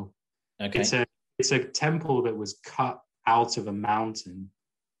detail. Okay. It's a temple that was cut out of a mountain.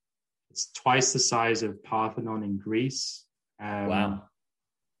 It's twice the size of Parthenon in Greece. Wow.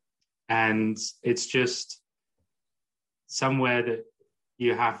 And it's just somewhere that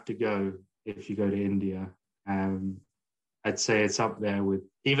you have to go if you go to India. I'd say it's up there with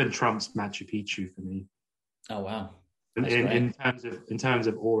even Trump's Machu Picchu for me. Oh, wow. In terms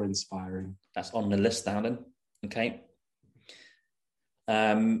of awe-inspiring. That's on the list now then. Okay.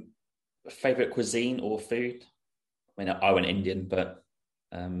 Favorite cuisine or food? I mean, I went Indian, but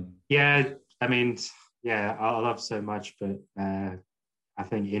yeah, I mean, yeah, I love so much, but I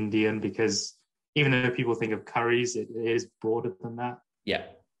think Indian, because even though people think of curries, it is broader than that. Yeah.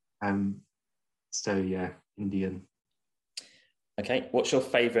 So yeah, Indian. Okay. What's your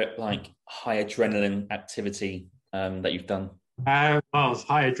favorite high adrenaline activity that you've done? Well, it's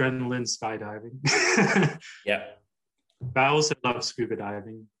high adrenaline skydiving. Yeah, But I also love scuba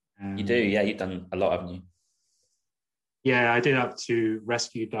diving. you do. Yeah, you've done a lot, haven't you? Yeah, I did up to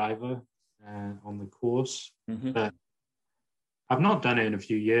rescue diver on the course, Hmm. but I've not done it in a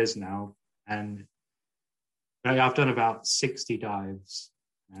few years now. And I've done about 60 dives.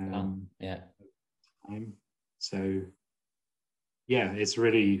 Wow. Yeah. Time. So, yeah, it's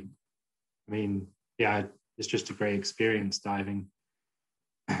really, I mean, yeah, it's just a great experience diving.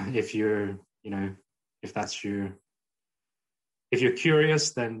 If you're, you know, if that's your, if you're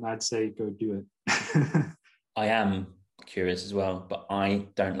curious, then I'd say go do it. I am curious as well, but I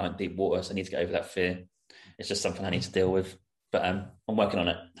don't like deep water, so I need to get over that fear. It's just something I need to deal with, but I'm working on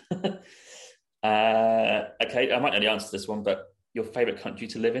it. Okay, I might know the answer to this one, but your favorite country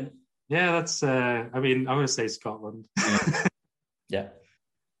to live in? Yeah, that's, I mean, I'm going to say Scotland. Yeah.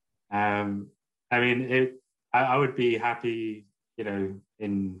 I mean, I would be happy,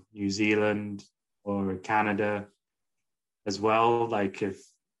 in New Zealand or Canada as well. Like if,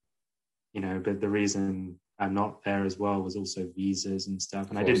 but the reason I'm not there as well was also visas and stuff.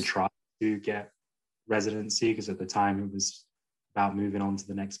 And I didn't try to get residency because at the time it was about moving on to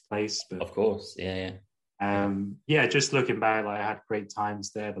the next place. But of course, yeah. yeah, just looking back, like I had great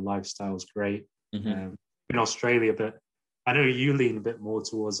times there. The lifestyle's great. Mm-hmm. In Australia, but I know you lean a bit more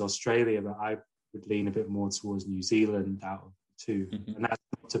towards Australia, but I would lean a bit more towards New Zealand out of the two. Mm-hmm. And that's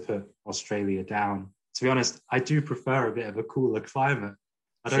not to put Australia down. To be honest, I do prefer a bit of a cooler climate.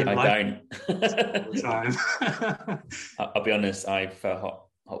 I don't I like don't. all the time. I'll be honest, I prefer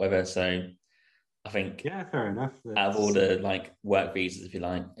hot weather, so I think Yeah, fair enough. out of all the like work visas, if you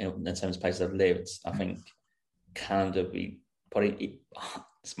like, in terms of places I've lived, I think Canada would be probably,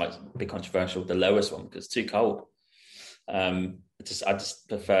 this might be controversial, the lowest one because it's too cold. I just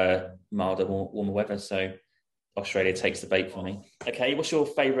prefer milder, warmer weather. So Australia takes the bait for me. Okay, what's your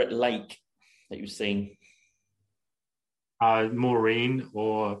favourite lake that you've seen? Maureen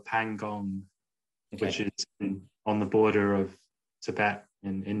or Pangong, Okay. which is on the border of Tibet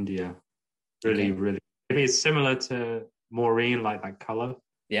and India. Really, really. Maybe it's similar to Maureen, like that color.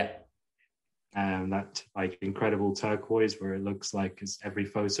 Yeah. And that like incredible turquoise where it looks like every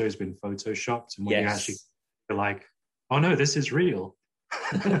photo has been photoshopped. And when you actually feel like, oh no, this is real.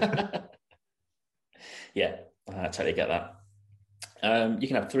 Yeah, I totally get that. You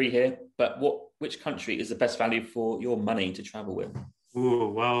can have three here, but which country is the best value for your money to travel with? Oh,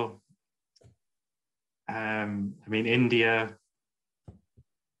 well, I mean, India,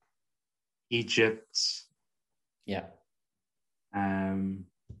 Egypt. Yeah. I mean,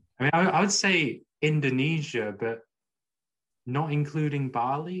 I would say Indonesia, but not including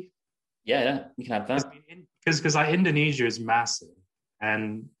Bali. Yeah, you can have that. Because like Indonesia is massive,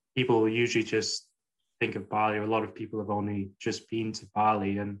 and people usually just think of Bali. A lot of people have only just been to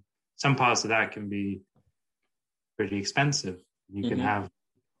Bali, and some parts of that can be pretty expensive. You can have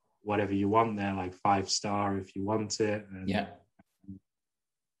whatever you want there, like 5-star if you want it. And, yeah.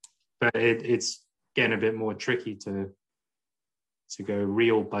 But it's getting a bit more tricky to go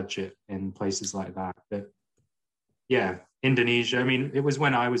real budget in places like that. But yeah, Indonesia. I mean, it was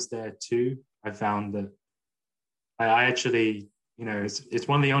when I was there too. I found that I actually, it's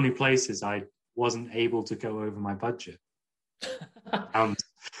one of the only places I wasn't able to go over my budget.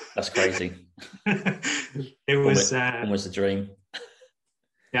 That's crazy. It was almost a dream.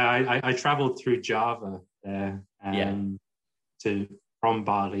 Yeah, I traveled through Java there, from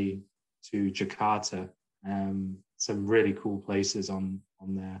Bali to Jakarta. Some really cool places on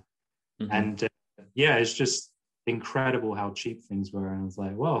there, and it's just incredible how cheap things were. And I was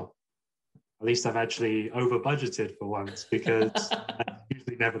like, well, at least I've actually over budgeted for once, because that's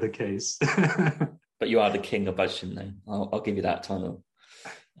usually never the case. But you are the king of budgeting, though. I'll give you that title.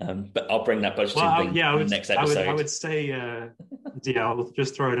 But I'll bring that budgeting thing in the next episode. I would say, I'll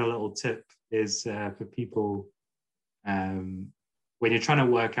just throw in a little tip is for people when you're trying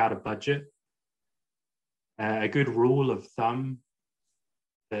to work out a budget, a good rule of thumb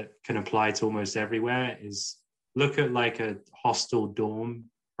that can apply to almost everywhere is look at like a hostel dorm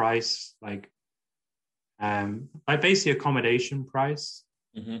price, like basically accommodation price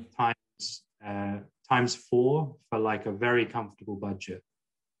times 4 for like a very comfortable budget.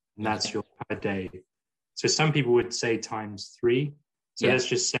 And that's your per day. So some people would say times 3. So let's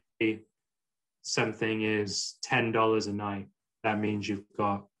just say something is $10 a night. That means you've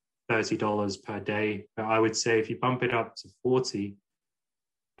got $30 per day. But I would say if you bump it up to 40,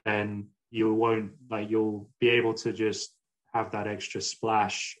 then you'll be able to just have that extra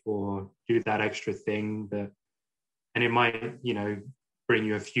splash or do that extra thing and it might, bring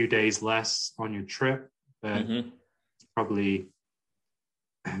you a few days less on your trip. But probably,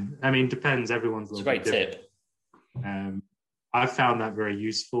 I mean, depends. Everyone's a It's a little great bit different. tip. I've found that very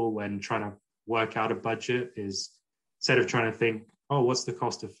useful when trying to work out a budget, is instead of trying to think, oh, what's the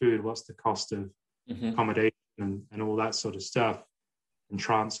cost of food? What's the cost of accommodation and all that sort of stuff and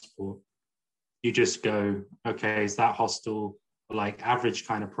transport? You just go, okay, is that hostel like average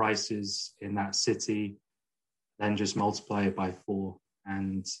kind of prices in that city? Then just multiply it by 4.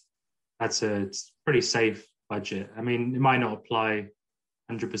 And that's a pretty safe budget. I mean, it might not apply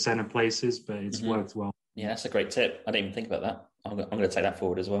 100% of places, but it's worked well. Yeah, that's a great tip. I didn't even think about that. I'm going to take that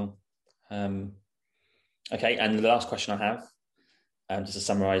forward as well. Okay, and the last question I have, just to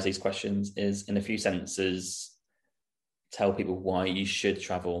summarize these questions, is in a few sentences, tell people why you should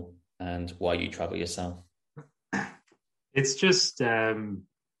travel and why you travel yourself. It's just, I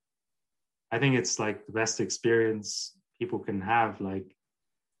think it's like the best experience people can have, like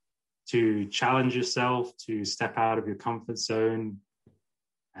to challenge yourself, to step out of your comfort zone.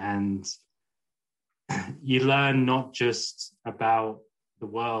 And you learn not just about the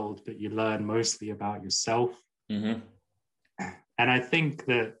world, but you learn mostly about yourself. And I think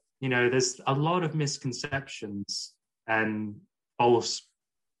that, there's a lot of misconceptions and false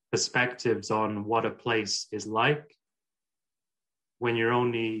perspectives on what a place is like when you're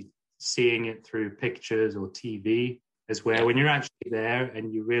only seeing it through pictures or TV, as where when you're actually there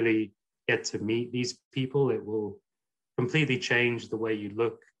and you really get to meet these people, it will completely change the way you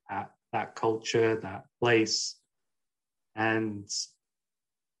look at that culture, that place. And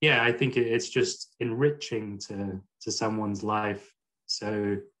yeah, I think it's just enriching to someone's life.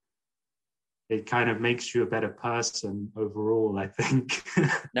 So it kind of makes you a better person overall, I think.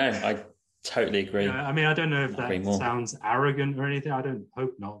 No, I totally agree. I mean, I don't know if that sounds arrogant or anything. I don't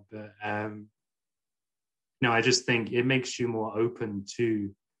hope not. But no, I just think it makes you more open to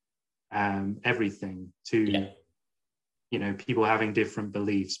everything, to, people having different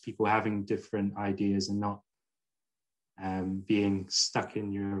beliefs, people having different ideas and not being stuck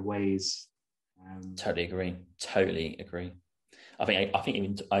in your ways. Totally agree. I think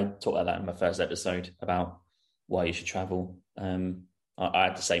even I talked about that in my first episode about why you should travel. I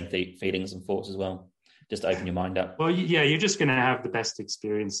had the same feelings and thoughts as well. Just to open your mind up. Well, yeah, you're just going to have the best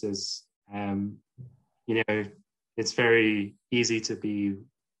experiences. It's very easy to be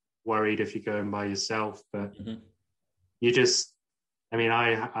worried if you're going by yourself, but you just, I mean,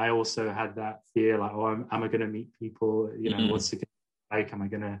 I also had that fear, like, oh, am I going to meet people? What's it going to be like? Am I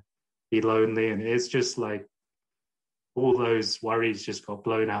going to be lonely? And it's just like all those worries just got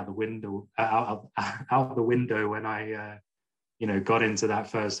blown out the window when I got into that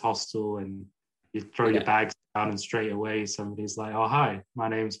first hostel, and you throw your bags down and straight away somebody's like, oh, hi, my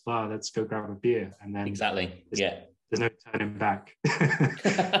name's blah, let's go grab a beer. And then there's no turning back.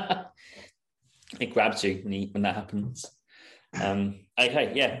 It grabs you when that happens.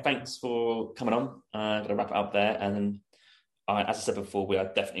 Okay, yeah, thanks for coming on. I'm gonna wrap it up there, and then as I said before, we are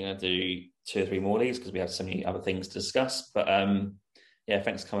definitely going to do 2 or 3 more of these because we have so many other things to discuss. But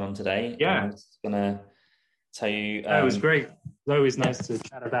thanks for coming on today. I'm just gonna tell you, it was great. It's always nice to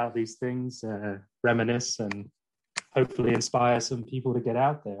chat about these things, reminisce, and hopefully inspire some people to get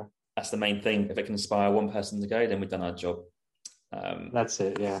out there. That's the main thing. If it can inspire one person to go, then we've done our job. That's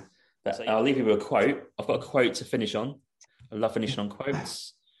it, yeah. But I'll leave you with a quote. I've got a quote to finish on. I love finishing on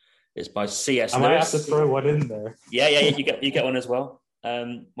quotes. It's by C.S. Lewis. I might have to throw one in there. Yeah. You get one as well.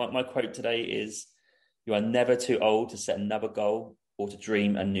 My quote today is, "You are never too old to set another goal or to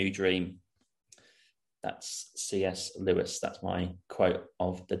dream a new dream." That's C.S. Lewis. That's my quote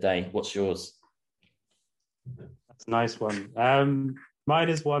of the day. What's yours? That's a nice one. Mine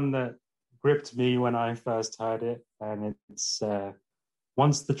is one that gripped me when I first heard it, and it's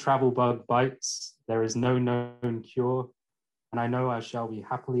once the travel bug bites, there is no known cure, and I know I shall be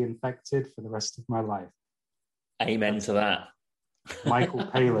happily infected for the rest of my life. Amen to that. Michael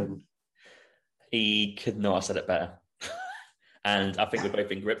Palin. He could not have said it better. And I think we've both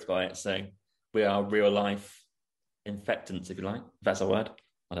been gripped by it, so we are real life infectants, if you like. If that's a word.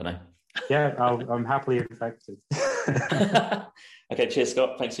 I don't know. Yeah, I'm happily infected. Okay, cheers,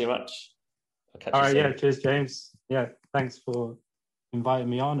 Scott. Thanks very much. All right, yeah, cheers, James. Yeah, thanks for inviting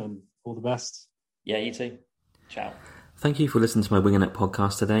me on, and all the best. Yeah, you too. Ciao. Thank you for listening to my Winging It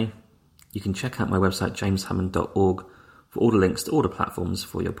podcast today. You can check out my website, jameshammond.org, for all the links to all the platforms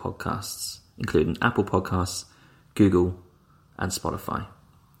for your podcasts, including Apple Podcasts, Google, and Spotify.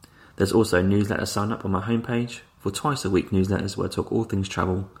 There's also a newsletter sign up on my homepage for twice a week newsletters where I talk all things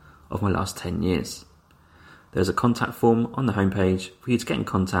travel of my last 10 years. There's a contact form on the homepage for you to get in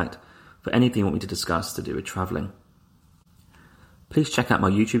contact for anything you want me to discuss to do with travelling. Please check out my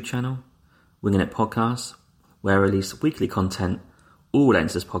YouTube channel, Winging It Podcast, where I release weekly content, all relating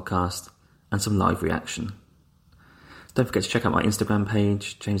to this podcast, and some live reaction. Don't forget to check out my Instagram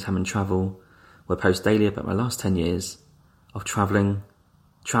page, James Hammond Travel, where I post daily about my last 10 years of travelling,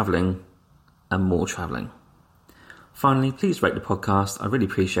 and more travelling. Finally, please rate the podcast. I really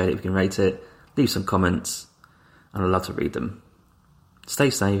appreciate it if you can rate it, leave some comments, and I'd love to read them. Stay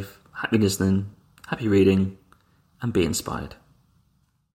safe, happy listening, happy reading, and be inspired.